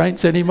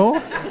constraints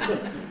anymore?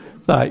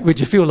 Would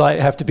you feel like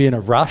you have to be in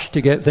a rush to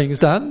get things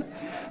done?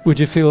 Would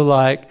you feel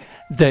like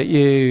that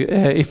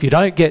if you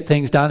don't get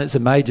things done, it's a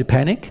major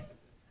panic?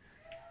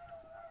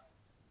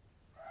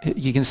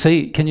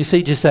 Can you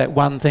see just that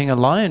one thing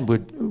alone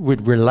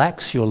would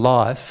relax your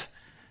life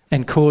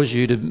and cause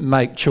you to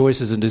make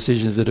choices and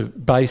decisions that are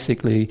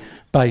basically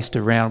based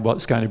around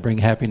what's going to bring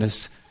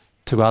happiness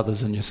to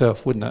others and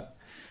yourself, wouldn't it?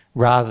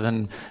 Rather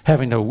than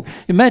having to...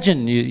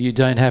 Imagine you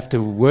don't have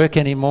to work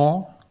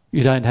anymore.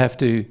 You don't have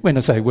to... When I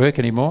say work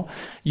anymore,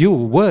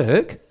 you'll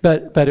work,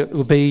 but it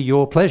will be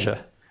your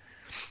pleasure.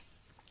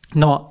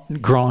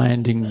 Not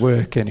grinding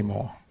work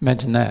anymore.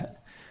 Imagine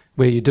that.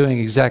 Where you're doing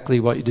exactly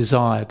what you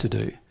desire to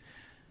do.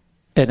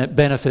 And it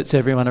benefits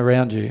everyone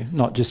around you,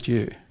 not just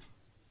you.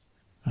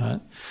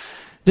 Right?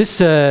 This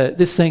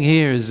thing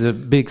here is a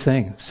big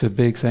thing. It's a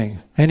big thing.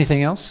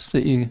 Anything else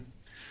that you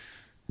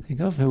think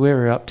of? Where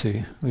we're up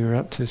to? We were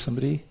up to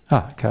somebody.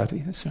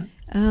 Cardi, that's right.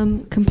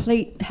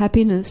 Complete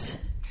happiness.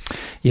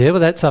 Yeah, well,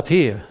 that's up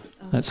here.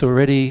 That's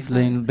already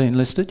been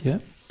listed, yeah.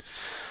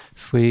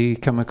 If we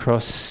come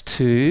across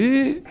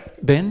to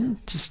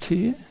Ben, just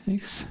here.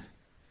 Thanks.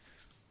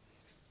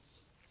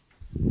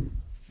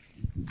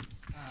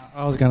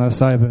 I was going to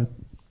say, but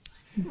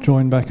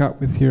join back up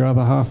with your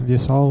other half of your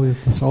soul,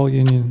 with the soul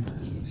union.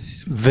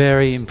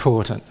 Very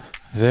important.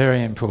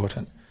 Very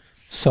important.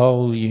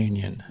 Soul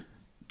union.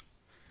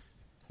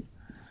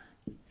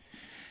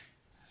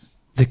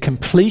 The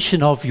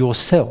completion of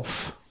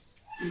yourself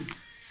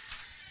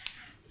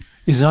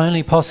is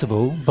only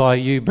possible by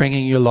you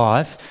bringing your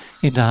life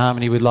into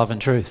harmony with love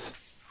and truth.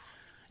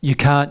 You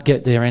can't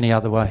get there any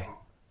other way.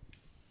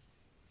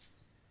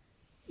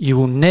 You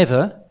will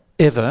never,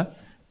 ever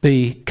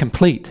be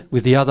complete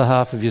with the other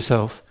half of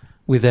yourself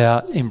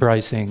without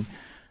embracing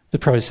the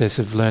process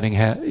of learning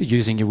how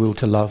using your will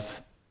to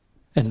love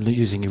and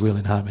using your will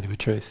in harmony with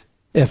truth.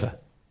 Ever.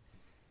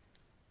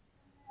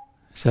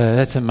 So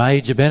that's a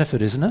major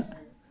benefit, isn't it?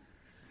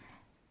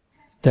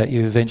 That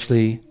you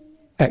eventually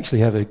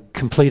actually have a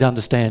complete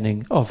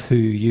understanding of who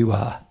you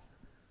are.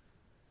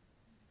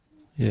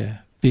 Yeah,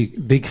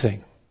 big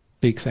thing.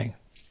 Big thing.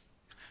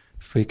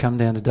 If we come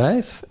down to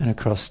Dave and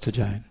across to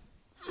Jane.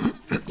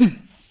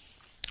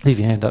 Leave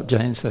your hand up,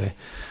 Jane, so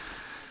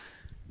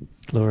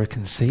Laura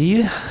can see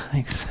you.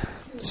 Thanks.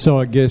 So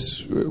I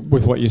guess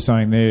with what you're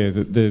saying there,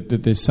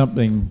 that there's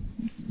something,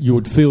 you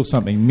would feel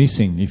something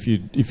missing if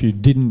you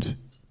didn't.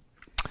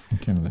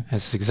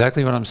 That's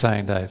exactly what I'm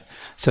saying, Dave.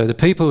 So the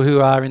people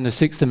who are in the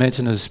sixth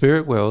dimension of the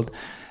spirit world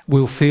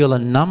will feel a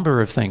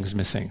number of things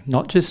missing.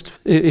 Not just,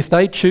 if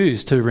they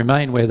choose to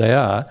remain where they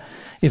are,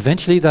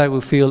 eventually they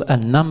will feel a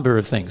number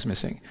of things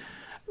missing.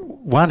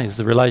 One is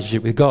the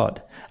relationship with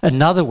God.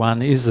 Another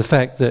one is the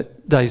fact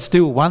that they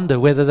still wonder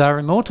whether they're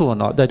immortal or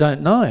not. They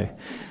don't know.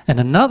 And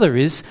another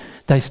is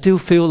they still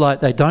feel like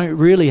they don't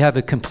really have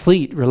a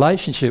complete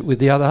relationship with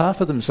the other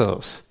half of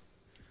themselves.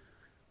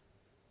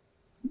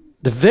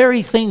 The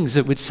very things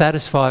that would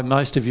satisfy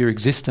most of your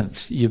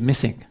existence, you're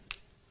missing.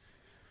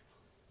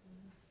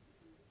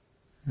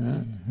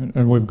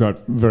 And we've got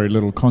very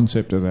little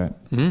concept of that.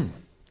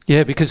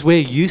 Yeah, because we're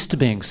used to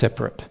being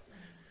separate.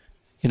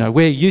 You know,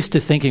 we're used to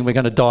thinking we're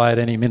going to die at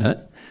any minute,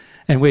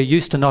 and we're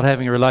used to not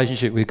having a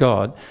relationship with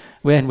God,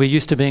 and we're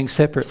used to being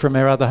separate from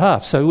our other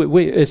half. So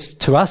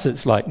to us,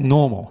 it's like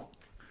normal,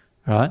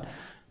 right?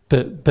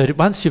 But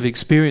once you've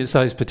experienced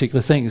those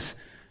particular things,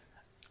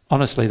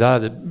 honestly,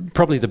 they're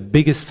probably the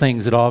biggest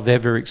things that I've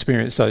ever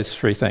experienced. Those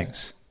three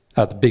things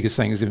are the biggest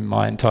things in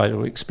my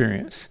entire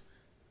experience.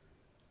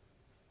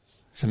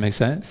 Does that make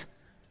sense?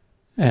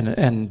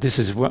 And this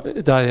is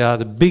what they are,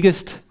 the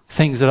biggest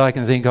things that I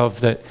can think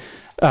of that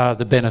are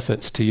the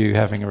benefits to you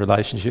having a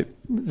relationship.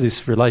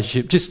 This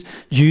relationship, just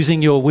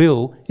using your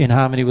will in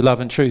harmony with love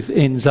and truth,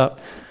 ends up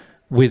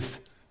with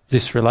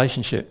this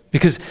relationship.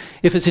 Because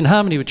if it's in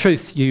harmony with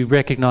truth, you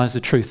recognise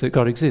the truth that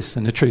God exists,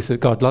 and the truth that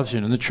God loves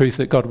you, and the truth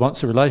that God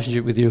wants a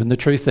relationship with you, and the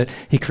truth that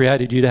He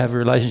created you to have a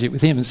relationship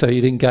with Him, and so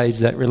you'd engage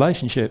that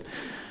relationship.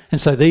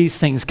 And so these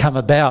things come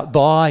about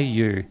by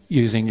you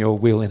using your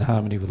will in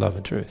harmony with love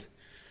and truth.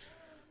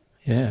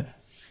 Yeah.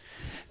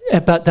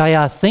 But they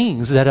are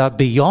things that are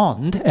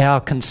beyond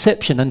our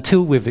conception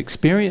until we've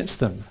experienced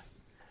them.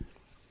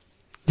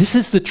 This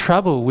is the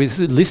trouble with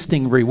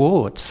listing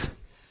rewards.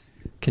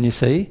 Can you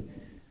see?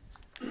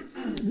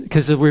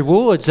 Because the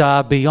rewards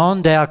are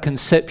beyond our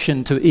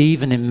conception to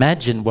even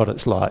imagine what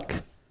it's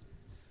like.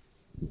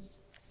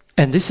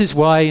 And this is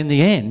why, in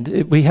the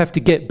end, we have to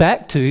get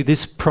back to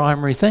this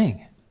primary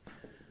thing.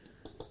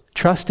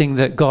 Trusting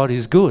that God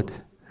is good.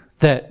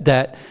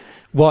 That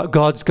what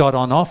God's got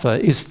on offer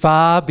is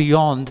far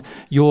beyond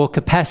your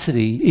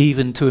capacity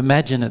even to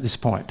imagine at this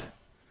point.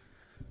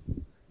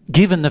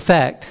 Given the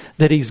fact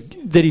that he's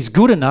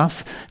good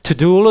enough to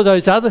do all of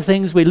those other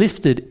things we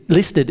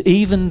listed,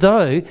 even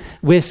though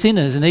we're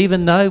sinners and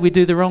even though we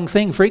do the wrong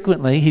thing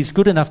frequently, He's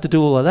good enough to do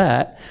all of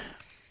that.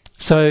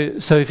 So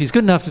if He's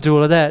good enough to do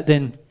all of that,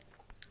 then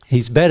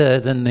He's better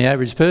than the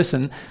average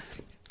person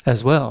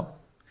as well.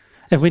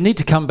 And we need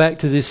to come back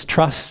to this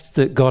trust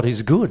that God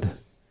is good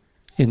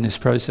in this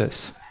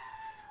process.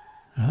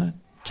 All right,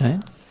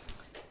 Jane?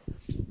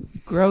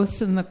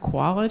 Growth in the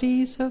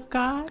qualities of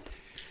God?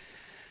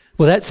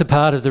 Well, that's a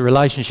part of the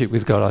relationship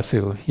with God, I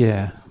feel,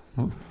 yeah.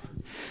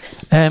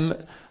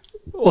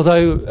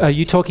 Although, are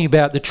you talking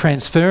about the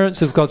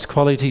transference of God's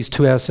qualities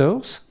to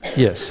ourselves?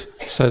 Yes.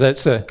 So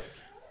that's a...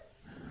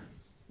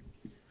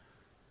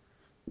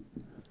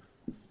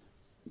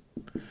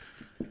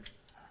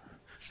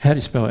 How do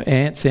you spell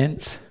it?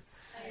 Sense?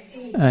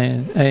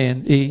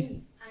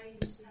 A-N-E?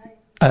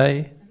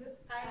 A?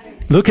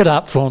 Look it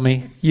up for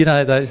me. You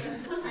know those.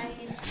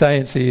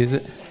 Science, is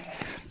it?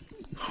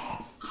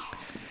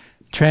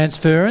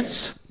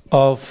 Transference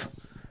of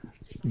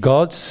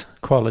God's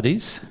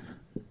qualities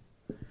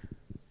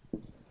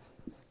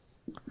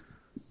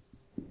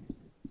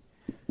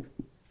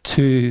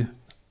to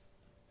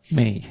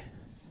me.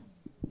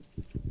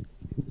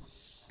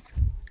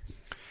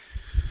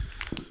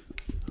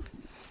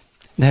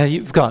 Now,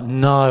 you've got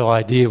no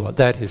idea what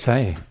that is,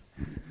 eh?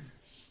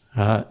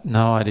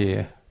 No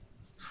idea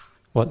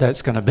what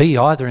that's going to be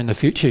either in the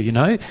future, you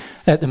know.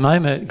 At the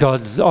moment,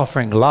 God's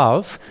offering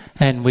love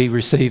and we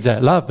receive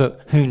that love,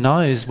 but who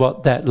knows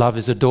what that love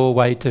is a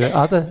doorway to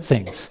other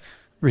things,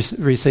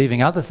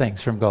 receiving other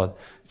things from God,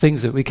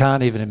 things that we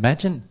can't even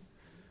imagine.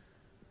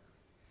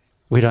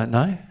 We don't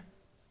know.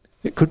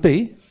 It could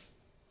be,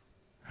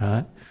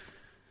 right?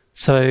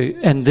 So,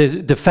 and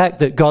the fact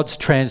that God's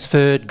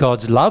transferred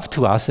God's love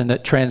to us and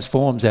it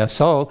transforms our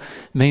soul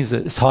means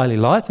that it's highly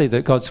likely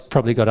that God's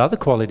probably got other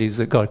qualities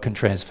that God can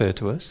transfer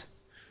to us.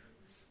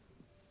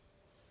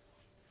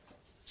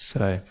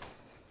 So,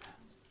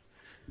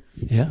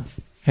 yeah.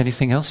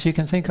 Anything else you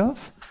can think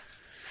of?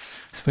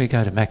 So we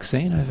go to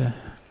Maxine over.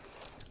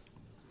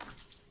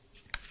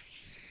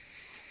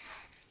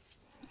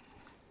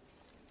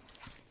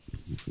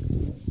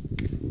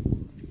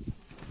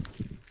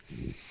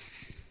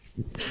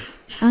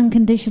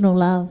 unconditional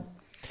love.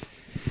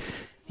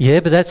 Yeah,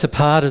 but that's a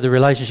part of the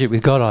relationship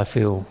with God, I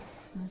feel.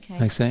 Okay.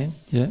 Maxine?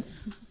 Yeah?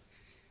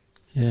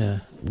 Yeah.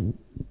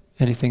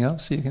 Anything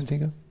else you can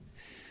think of?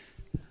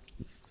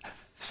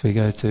 If we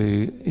go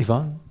to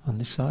Yvonne on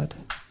this side.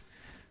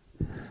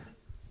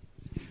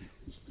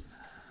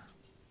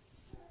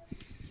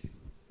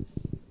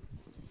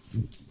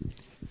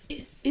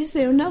 Is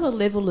there another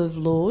level of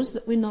laws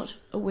that we're not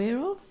aware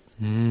of?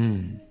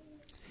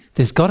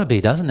 There's got to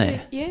be, doesn't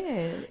there?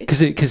 Yeah.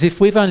 Because if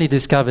we've only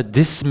discovered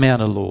this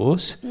amount of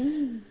laws,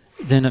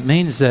 then it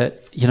means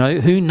that, you know,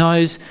 who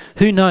knows,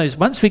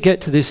 once we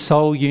get to this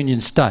soul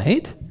union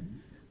state,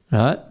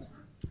 right,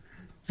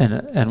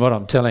 and what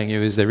I'm telling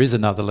you is there is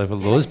another level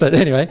of laws, but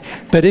anyway,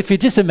 but if you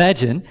just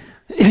imagine,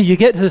 you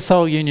get to the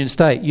soul union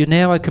state, you're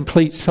now a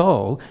complete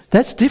soul,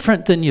 that's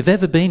different than you've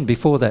ever been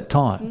before that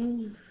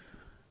time.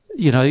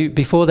 You know,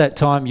 before that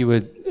time you were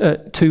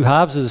two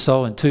halves of the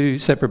soul in two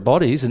separate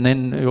bodies, and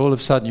then all of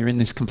a sudden you're in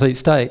this complete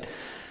state.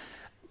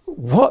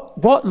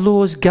 What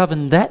laws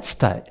govern that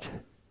state?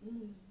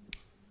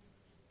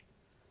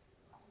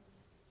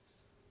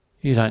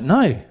 You don't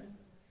know.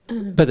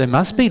 But there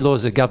must be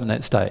laws that govern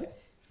that state.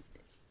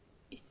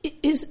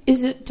 Is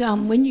it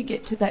when you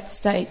get to that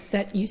state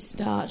that you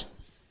start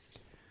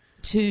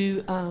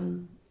to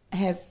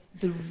have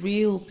the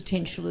real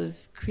potential of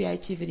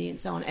creativity and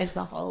so on as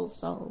the whole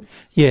soul?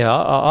 Yeah,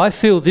 I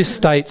feel this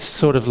state's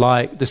sort of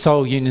like, the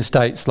soul union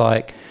state's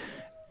like,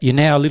 you're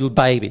now a little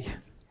baby.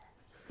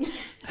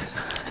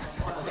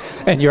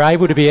 And you're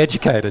able to be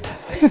educated.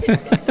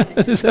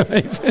 Does that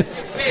make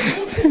sense?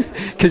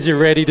 Because you're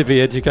ready to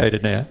be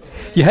educated now.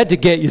 You had to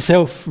get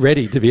yourself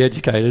ready to be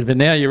educated, but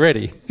now you're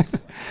ready.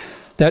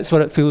 That's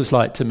what it feels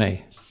like to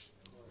me.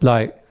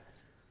 Like,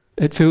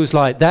 it feels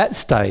like that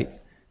state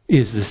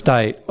is the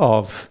state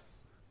of,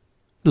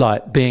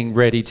 like, being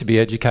ready to be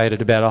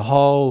educated about a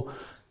whole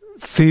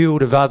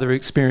field of other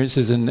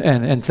experiences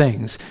and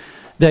things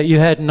that you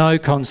had no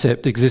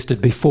concept existed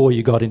before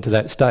you got into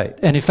that state.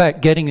 And in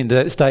fact, getting into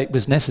that state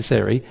was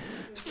necessary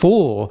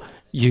for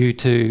you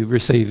to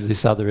receive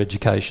this other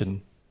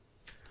education.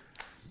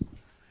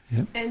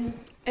 Yep.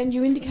 And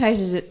you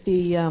indicated at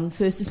the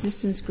first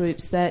assistance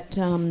groups that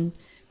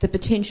the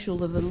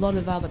potential of a lot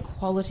of other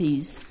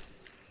qualities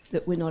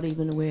that we're not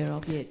even aware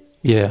of yet.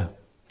 Yeah.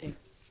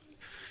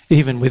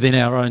 Even within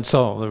our own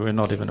soul that we're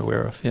not even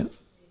aware of. Yeah.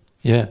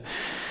 Yeah.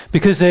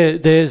 Because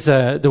there's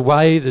the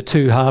way the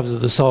two halves of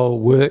the soul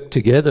work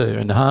together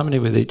in harmony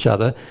with each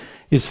other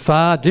is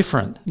far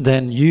different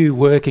than you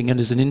working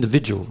as an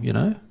individual, you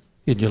know,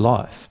 in your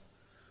life.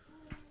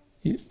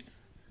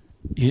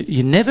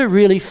 You never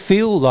really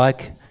feel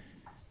like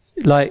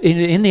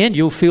in the end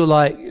you'll feel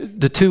like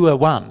the two are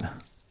one.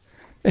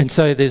 And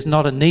so there's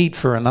not a need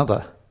for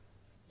another.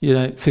 You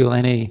don't feel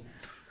any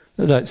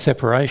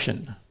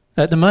separation.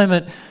 At the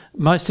moment,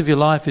 most of your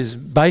life is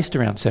based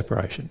around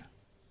separation.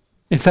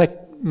 In fact,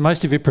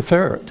 most of you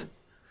prefer it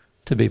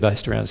to be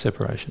based around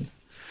separation.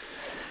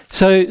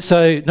 So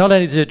not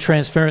only is it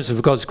transference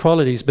of God's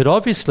qualities, but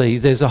obviously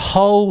there's a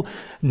whole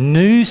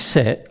new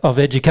set of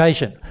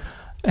education.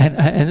 And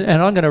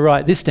I'm going to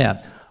write this down.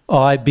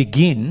 I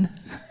begin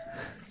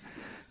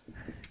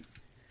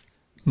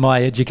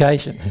my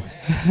education.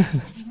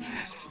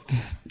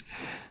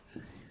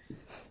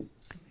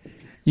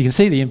 You can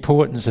see the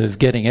importance of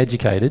getting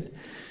educated,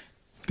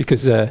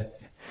 because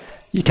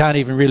you can't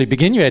even really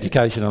begin your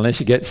education unless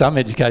you get some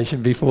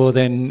education before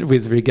then,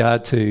 with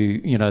regard to,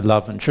 you know,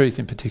 love and truth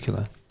in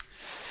particular.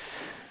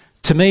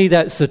 To me,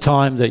 that's the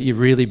time that you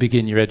really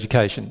begin your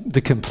education.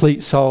 The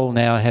complete soul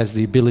now has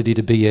the ability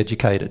to be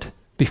educated.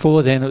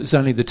 Before then, it was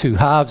only the two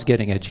halves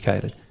getting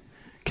educated.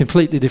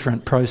 Completely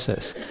different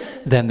process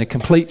than the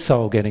complete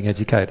soul getting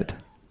educated.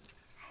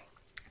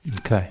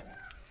 Okay.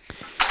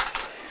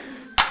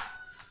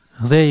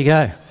 Well, there you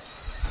go.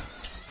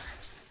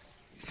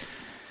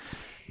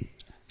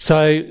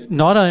 So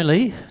not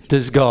only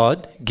does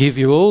God give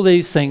you all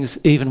these things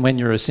even when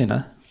you're a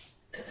sinner,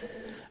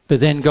 but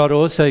then God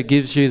also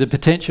gives you the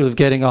potential of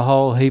getting a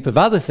whole heap of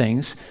other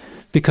things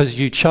because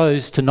you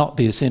chose to not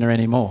be a sinner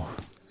anymore.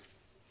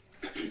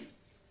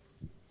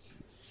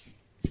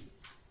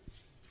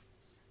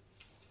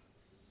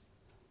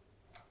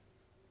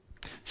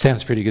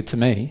 Sounds pretty good to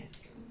me.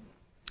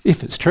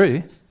 If it's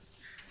true.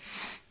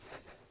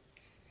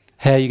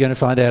 How are you going to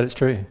find out it's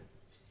true?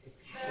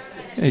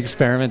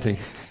 Experimenting.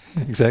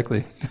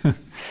 Exactly.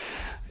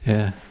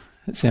 Yeah.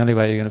 That's the only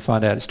way you're going to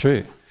find out it's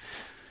true.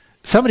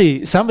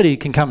 Somebody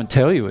can come and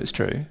tell you it's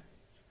true,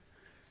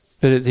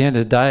 but at the end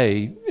of the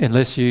day,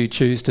 unless you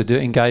choose to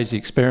engage the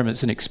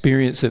experiments and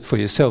experience it for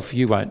yourself,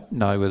 you won't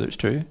know whether it's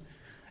true.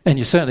 And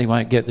you certainly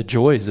won't get the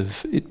joys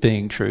of it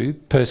being true,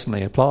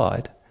 personally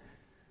applied.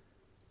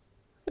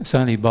 It's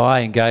only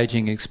by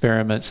engaging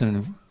experiments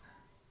and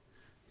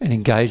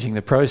engaging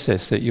the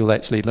process that you'll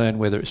actually learn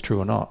whether it's true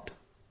or not.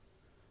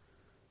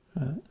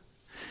 Right.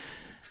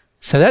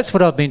 So that's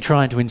what I've been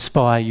trying to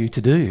inspire you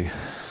to do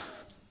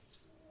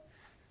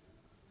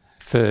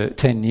for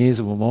 10 years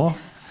or more.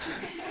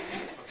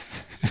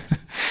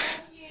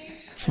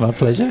 It's my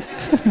pleasure.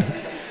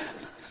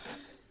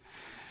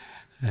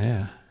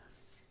 Yeah.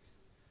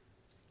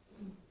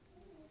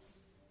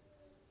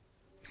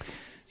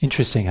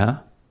 Interesting, huh?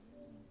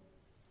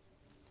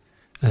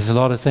 There's a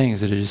lot of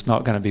things that are just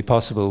not going to be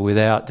possible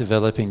without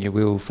developing your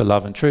will for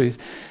love and truth.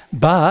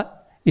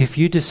 But if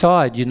you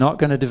decide you're not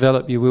going to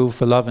develop your will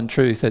for love and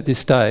truth at this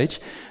stage,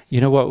 you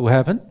know what will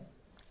happen?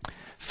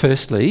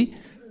 Firstly,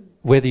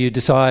 whether you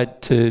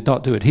decide to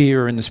not do it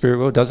here or in the spirit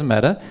world, doesn't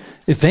matter.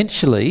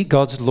 Eventually,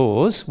 God's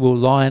laws will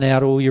line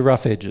out all your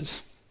rough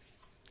edges.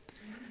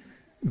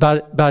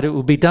 But it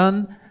will be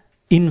done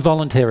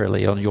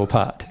involuntarily on your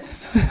part.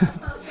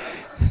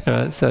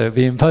 So it'll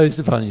be imposed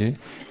upon you.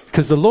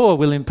 Because the law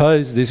will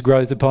impose this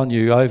growth upon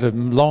you over a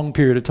long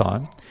period of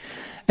time.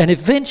 And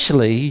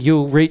eventually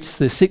you'll reach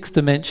the sixth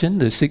dimension,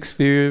 the sixth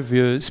sphere of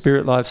your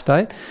spirit life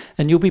state,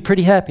 and you'll be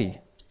pretty happy.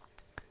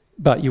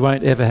 But you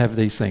won't ever have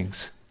these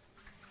things.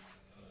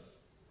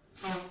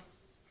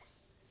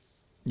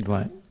 You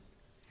won't.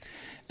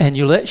 And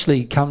you'll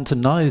actually come to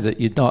know that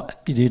you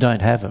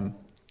don't have them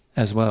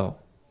as well.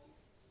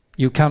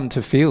 You'll come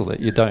to feel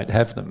that you don't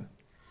have them.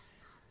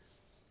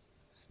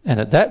 And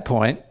at that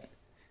point,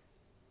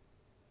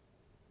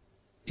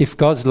 if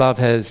God's love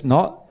is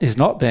not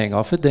being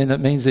offered, then it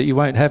means that you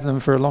won't have them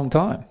for a long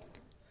time.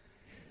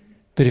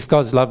 But if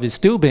God's love is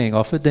still being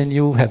offered, then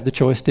you'll have the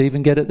choice to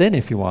even get it then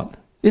if you want.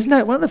 Isn't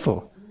that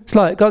wonderful? It's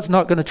like God's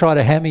not going to try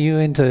to hammer you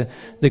into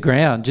the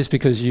ground just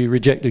because you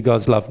rejected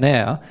God's love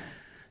now.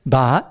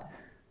 But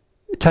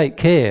take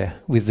care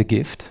with the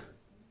gift.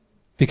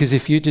 Because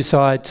if you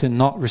decide to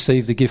not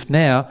receive the gift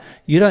now,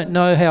 you don't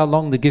know how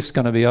long the gift's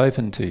going to be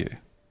open to you.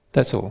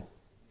 That's all.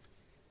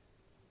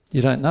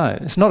 You don't know.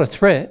 It's not a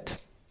threat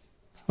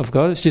of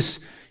God. It's just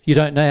you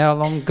don't know how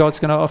long God's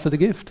going to offer the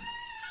gift.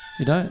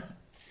 You don't.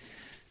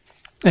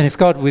 And if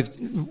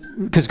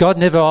because God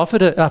never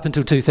offered it up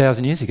until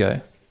 2,000 years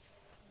ago.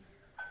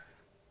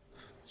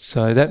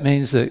 So that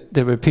means that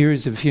there were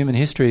periods of human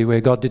history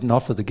where God didn't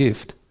offer the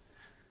gift.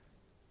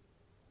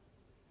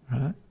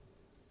 Right?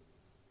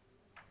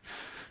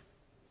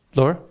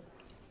 Laura?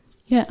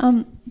 Yeah,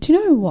 do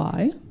you know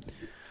why?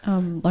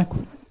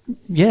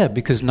 Yeah,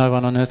 because no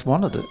one on earth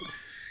wanted it.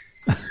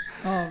 Oh,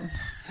 right.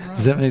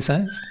 Does that make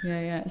sense?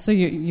 Yeah. So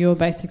you're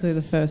basically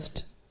the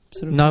first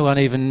sort of... No one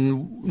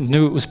even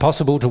knew it was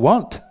possible to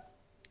want,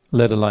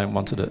 let alone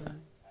wanted it.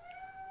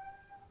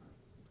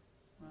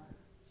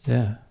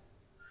 Yeah.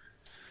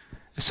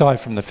 Aside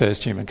from the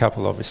first human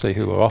couple, obviously,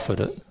 who were offered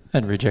it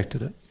and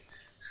rejected it.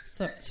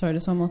 So, sorry,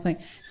 just one more thing.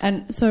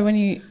 And so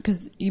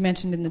because you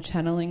mentioned in the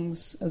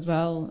channelings as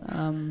well,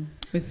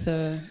 with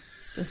the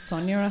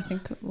Sonia, I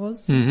think it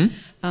was,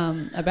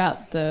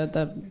 about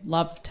the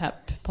love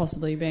tap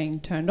possibly being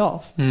turned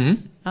off.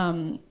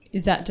 Mm-hmm.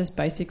 Is that just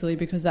basically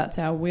because that's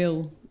our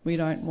will? We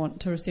don't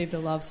want to receive the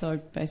love, so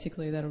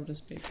basically that'll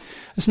just be...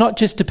 It's not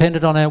just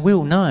dependent on our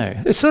will, no.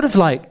 It's sort of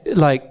like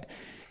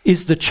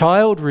is the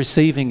child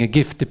receiving a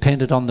gift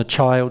dependent on the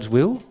child's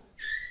will?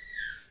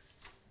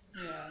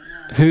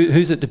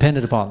 Who's it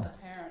dependent upon?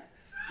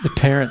 The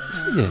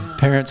parents. Yeah,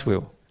 parents'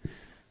 will.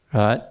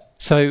 Right?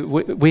 So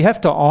we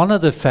have to honour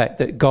the fact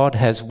that God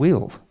has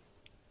will.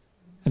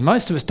 And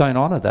most of us don't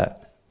honour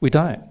that. We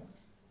don't.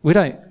 We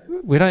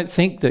don't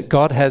think that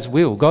God has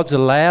will. God's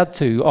allowed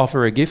to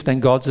offer a gift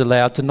and God's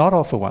allowed to not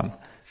offer one.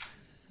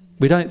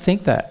 We don't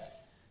think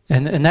that.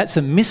 And that's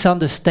a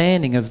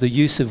misunderstanding of the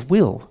use of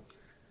will.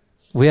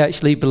 We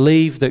actually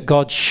believe that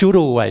God should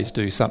always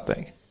do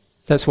something.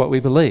 That's what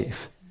we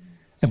believe.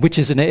 And which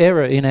is an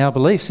error in our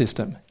belief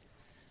system.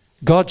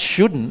 God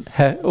shouldn't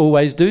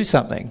always do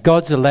something.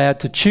 God's allowed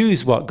to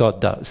choose what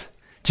God does,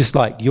 just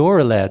like you're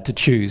allowed to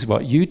choose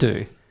what you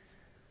do.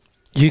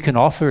 You can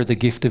offer the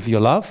gift of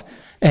your love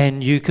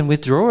and you can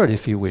withdraw it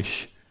if you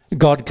wish.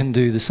 God can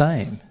do the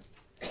same.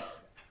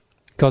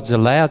 God's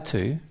allowed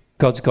to.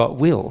 God's got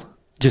will,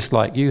 just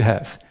like you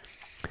have.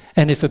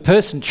 And if a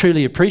person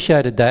truly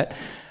appreciated that,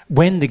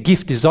 when the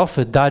gift is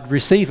offered, they'd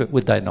receive it,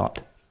 would they not?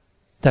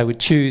 They would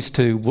choose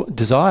to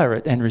desire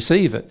it and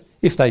receive it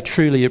if they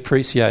truly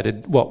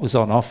appreciated what was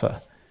on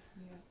offer.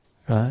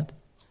 Yeah. Right?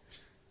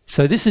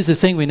 So this is the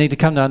thing we need to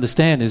come to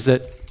understand, is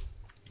that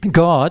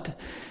God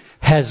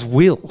has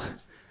will.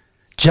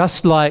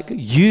 Just like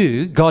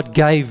you, God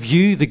gave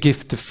you the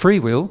gift of free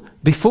will.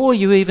 Before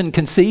you even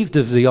conceived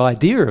of the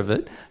idea of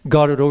it,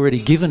 God had already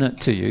given it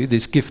to you,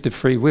 this gift of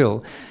free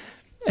will.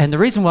 And the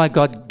reason why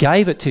God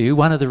gave it to you,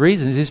 one of the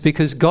reasons, is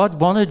because God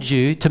wanted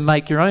you to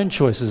make your own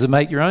choices and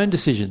make your own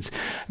decisions.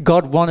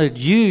 God wanted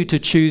you to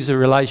choose a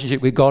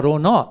relationship with God or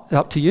not,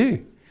 up to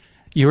you.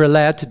 You're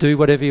allowed to do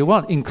whatever you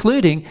want,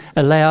 including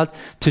allowed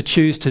to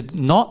choose to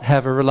not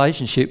have a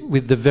relationship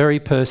with the very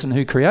person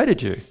who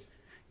created you.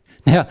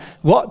 Now,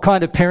 what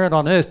kind of parent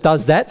on earth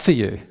does that for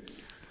you?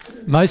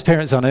 Most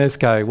parents on earth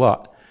go,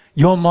 what?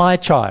 You're my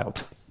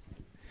child.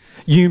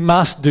 You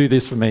must do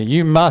this for me.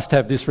 You must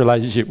have this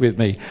relationship with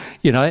me.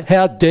 You know,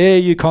 how dare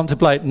you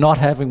contemplate not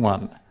having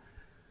one?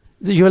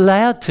 You're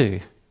allowed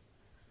to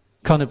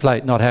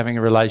contemplate not having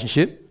a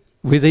relationship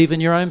with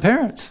even your own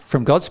parents.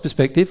 From God's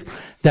perspective,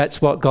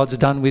 that's what God's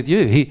done with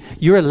you.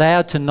 You're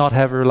allowed to not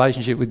have a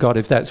relationship with God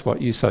if that's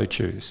what you so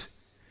choose.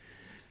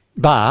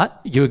 But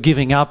you're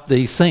giving up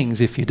these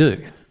things if you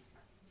do.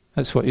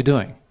 That's what you're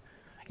doing.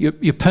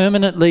 You're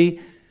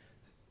permanently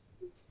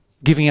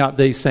giving up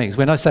these things.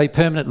 When I say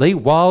permanently,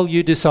 while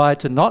you decide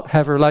to not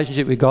have a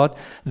relationship with God,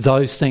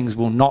 those things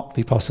will not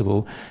be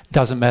possible.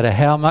 Doesn't matter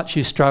how much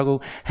you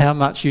struggle, how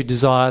much you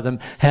desire them,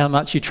 how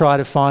much you try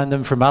to find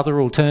them from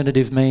other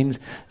alternative means,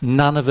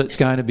 none of it's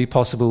going to be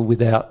possible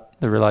without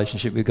the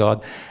relationship with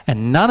God.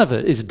 And none of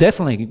it is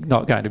definitely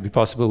not going to be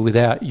possible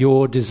without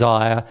your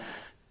desire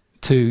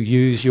to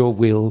use your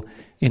will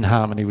in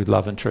harmony with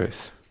love and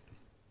truth.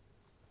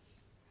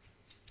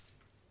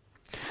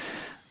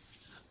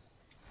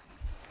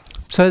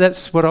 So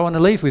that's what I want to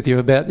leave with you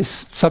about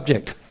this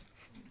subject.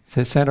 Does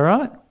that sound all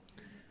right?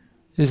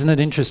 Isn't it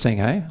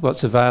interesting,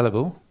 what's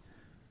available?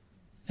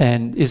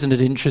 And isn't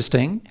it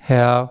interesting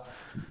how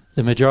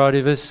the majority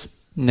of us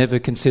never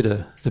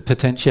consider the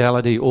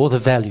potentiality or the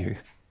value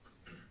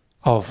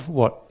of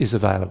what is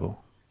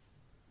available?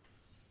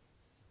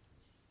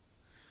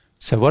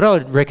 So what I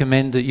would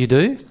recommend that you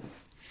do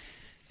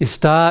is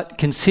start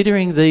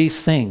considering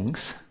these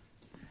things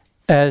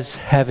as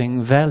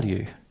having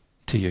value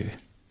to you.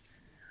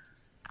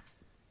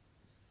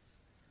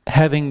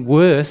 Having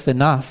worth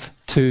enough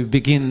to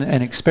begin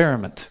an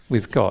experiment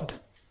with God.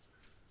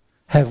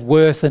 Have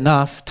worth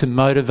enough to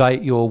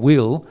motivate your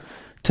will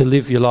to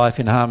live your life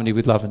in harmony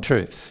with love and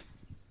truth.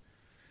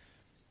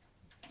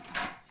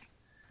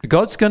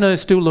 God's going to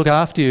still look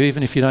after you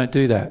even if you don't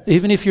do that.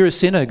 Even if you're a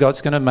sinner,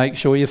 God's going to make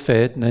sure you're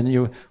fed and then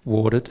you're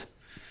watered.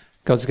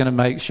 God's going to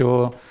make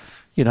sure,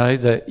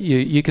 that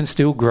you can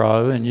still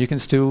grow and you can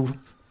still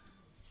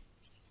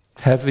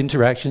have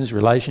interactions,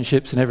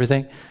 relationships and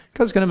everything.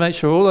 God's going to make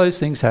sure all those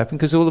things happen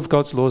because all of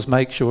God's laws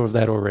make sure of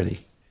that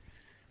already.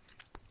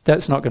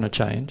 That's not going to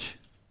change.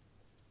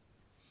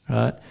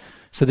 Right?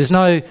 So there's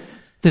no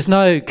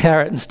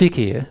carrot and stick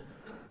here.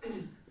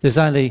 There's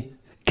only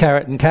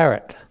carrot and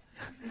carrot.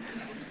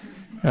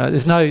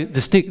 It's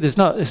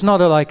not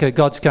like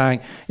God's going,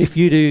 if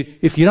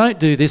you don't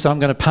do this, I'm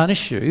going to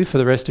punish you for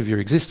the rest of your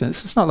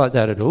existence. It's not like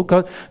that at all.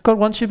 God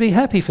wants you to be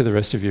happy for the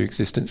rest of your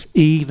existence,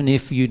 even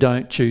if you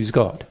don't choose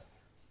God.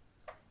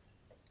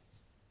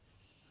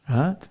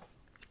 Right?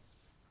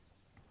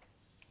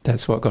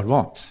 That's what God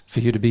wants, for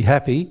you to be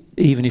happy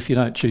even if you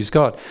don't choose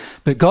God.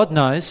 But God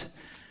knows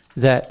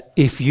that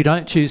if you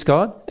don't choose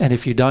God and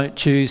if you don't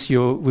choose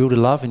your will to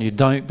love and you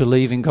don't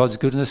believe in God's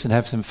goodness and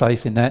have some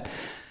faith in that,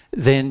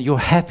 then your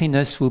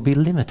happiness will be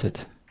limited.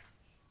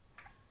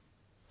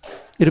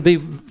 It'll be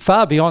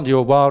far beyond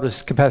your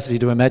wildest capacity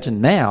to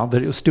imagine now,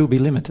 but it will still be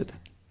limited.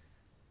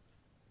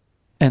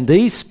 And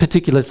these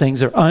particular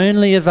things are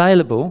only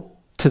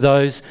available to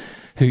those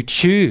who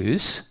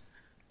choose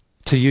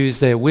to use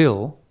their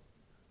will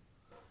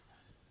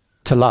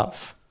to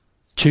love,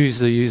 choose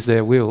to use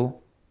their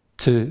will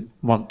to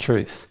want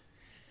truth.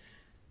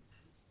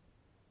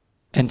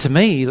 And to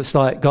me, it's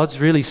like God's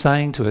really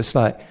saying to us,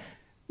 like,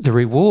 the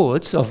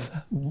rewards of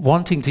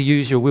wanting to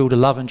use your will to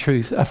love and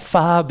truth are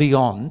far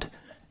beyond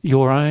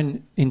your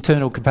own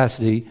internal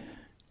capacity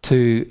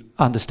to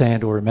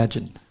understand or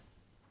imagine.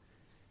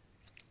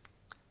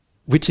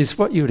 Which is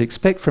what you would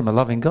expect from a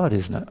loving God,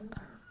 isn't it?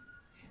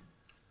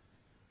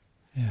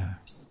 Yeah.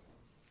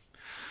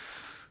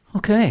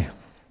 Okay.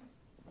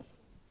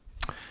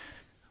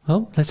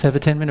 Well, let's have a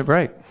 10-minute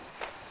break.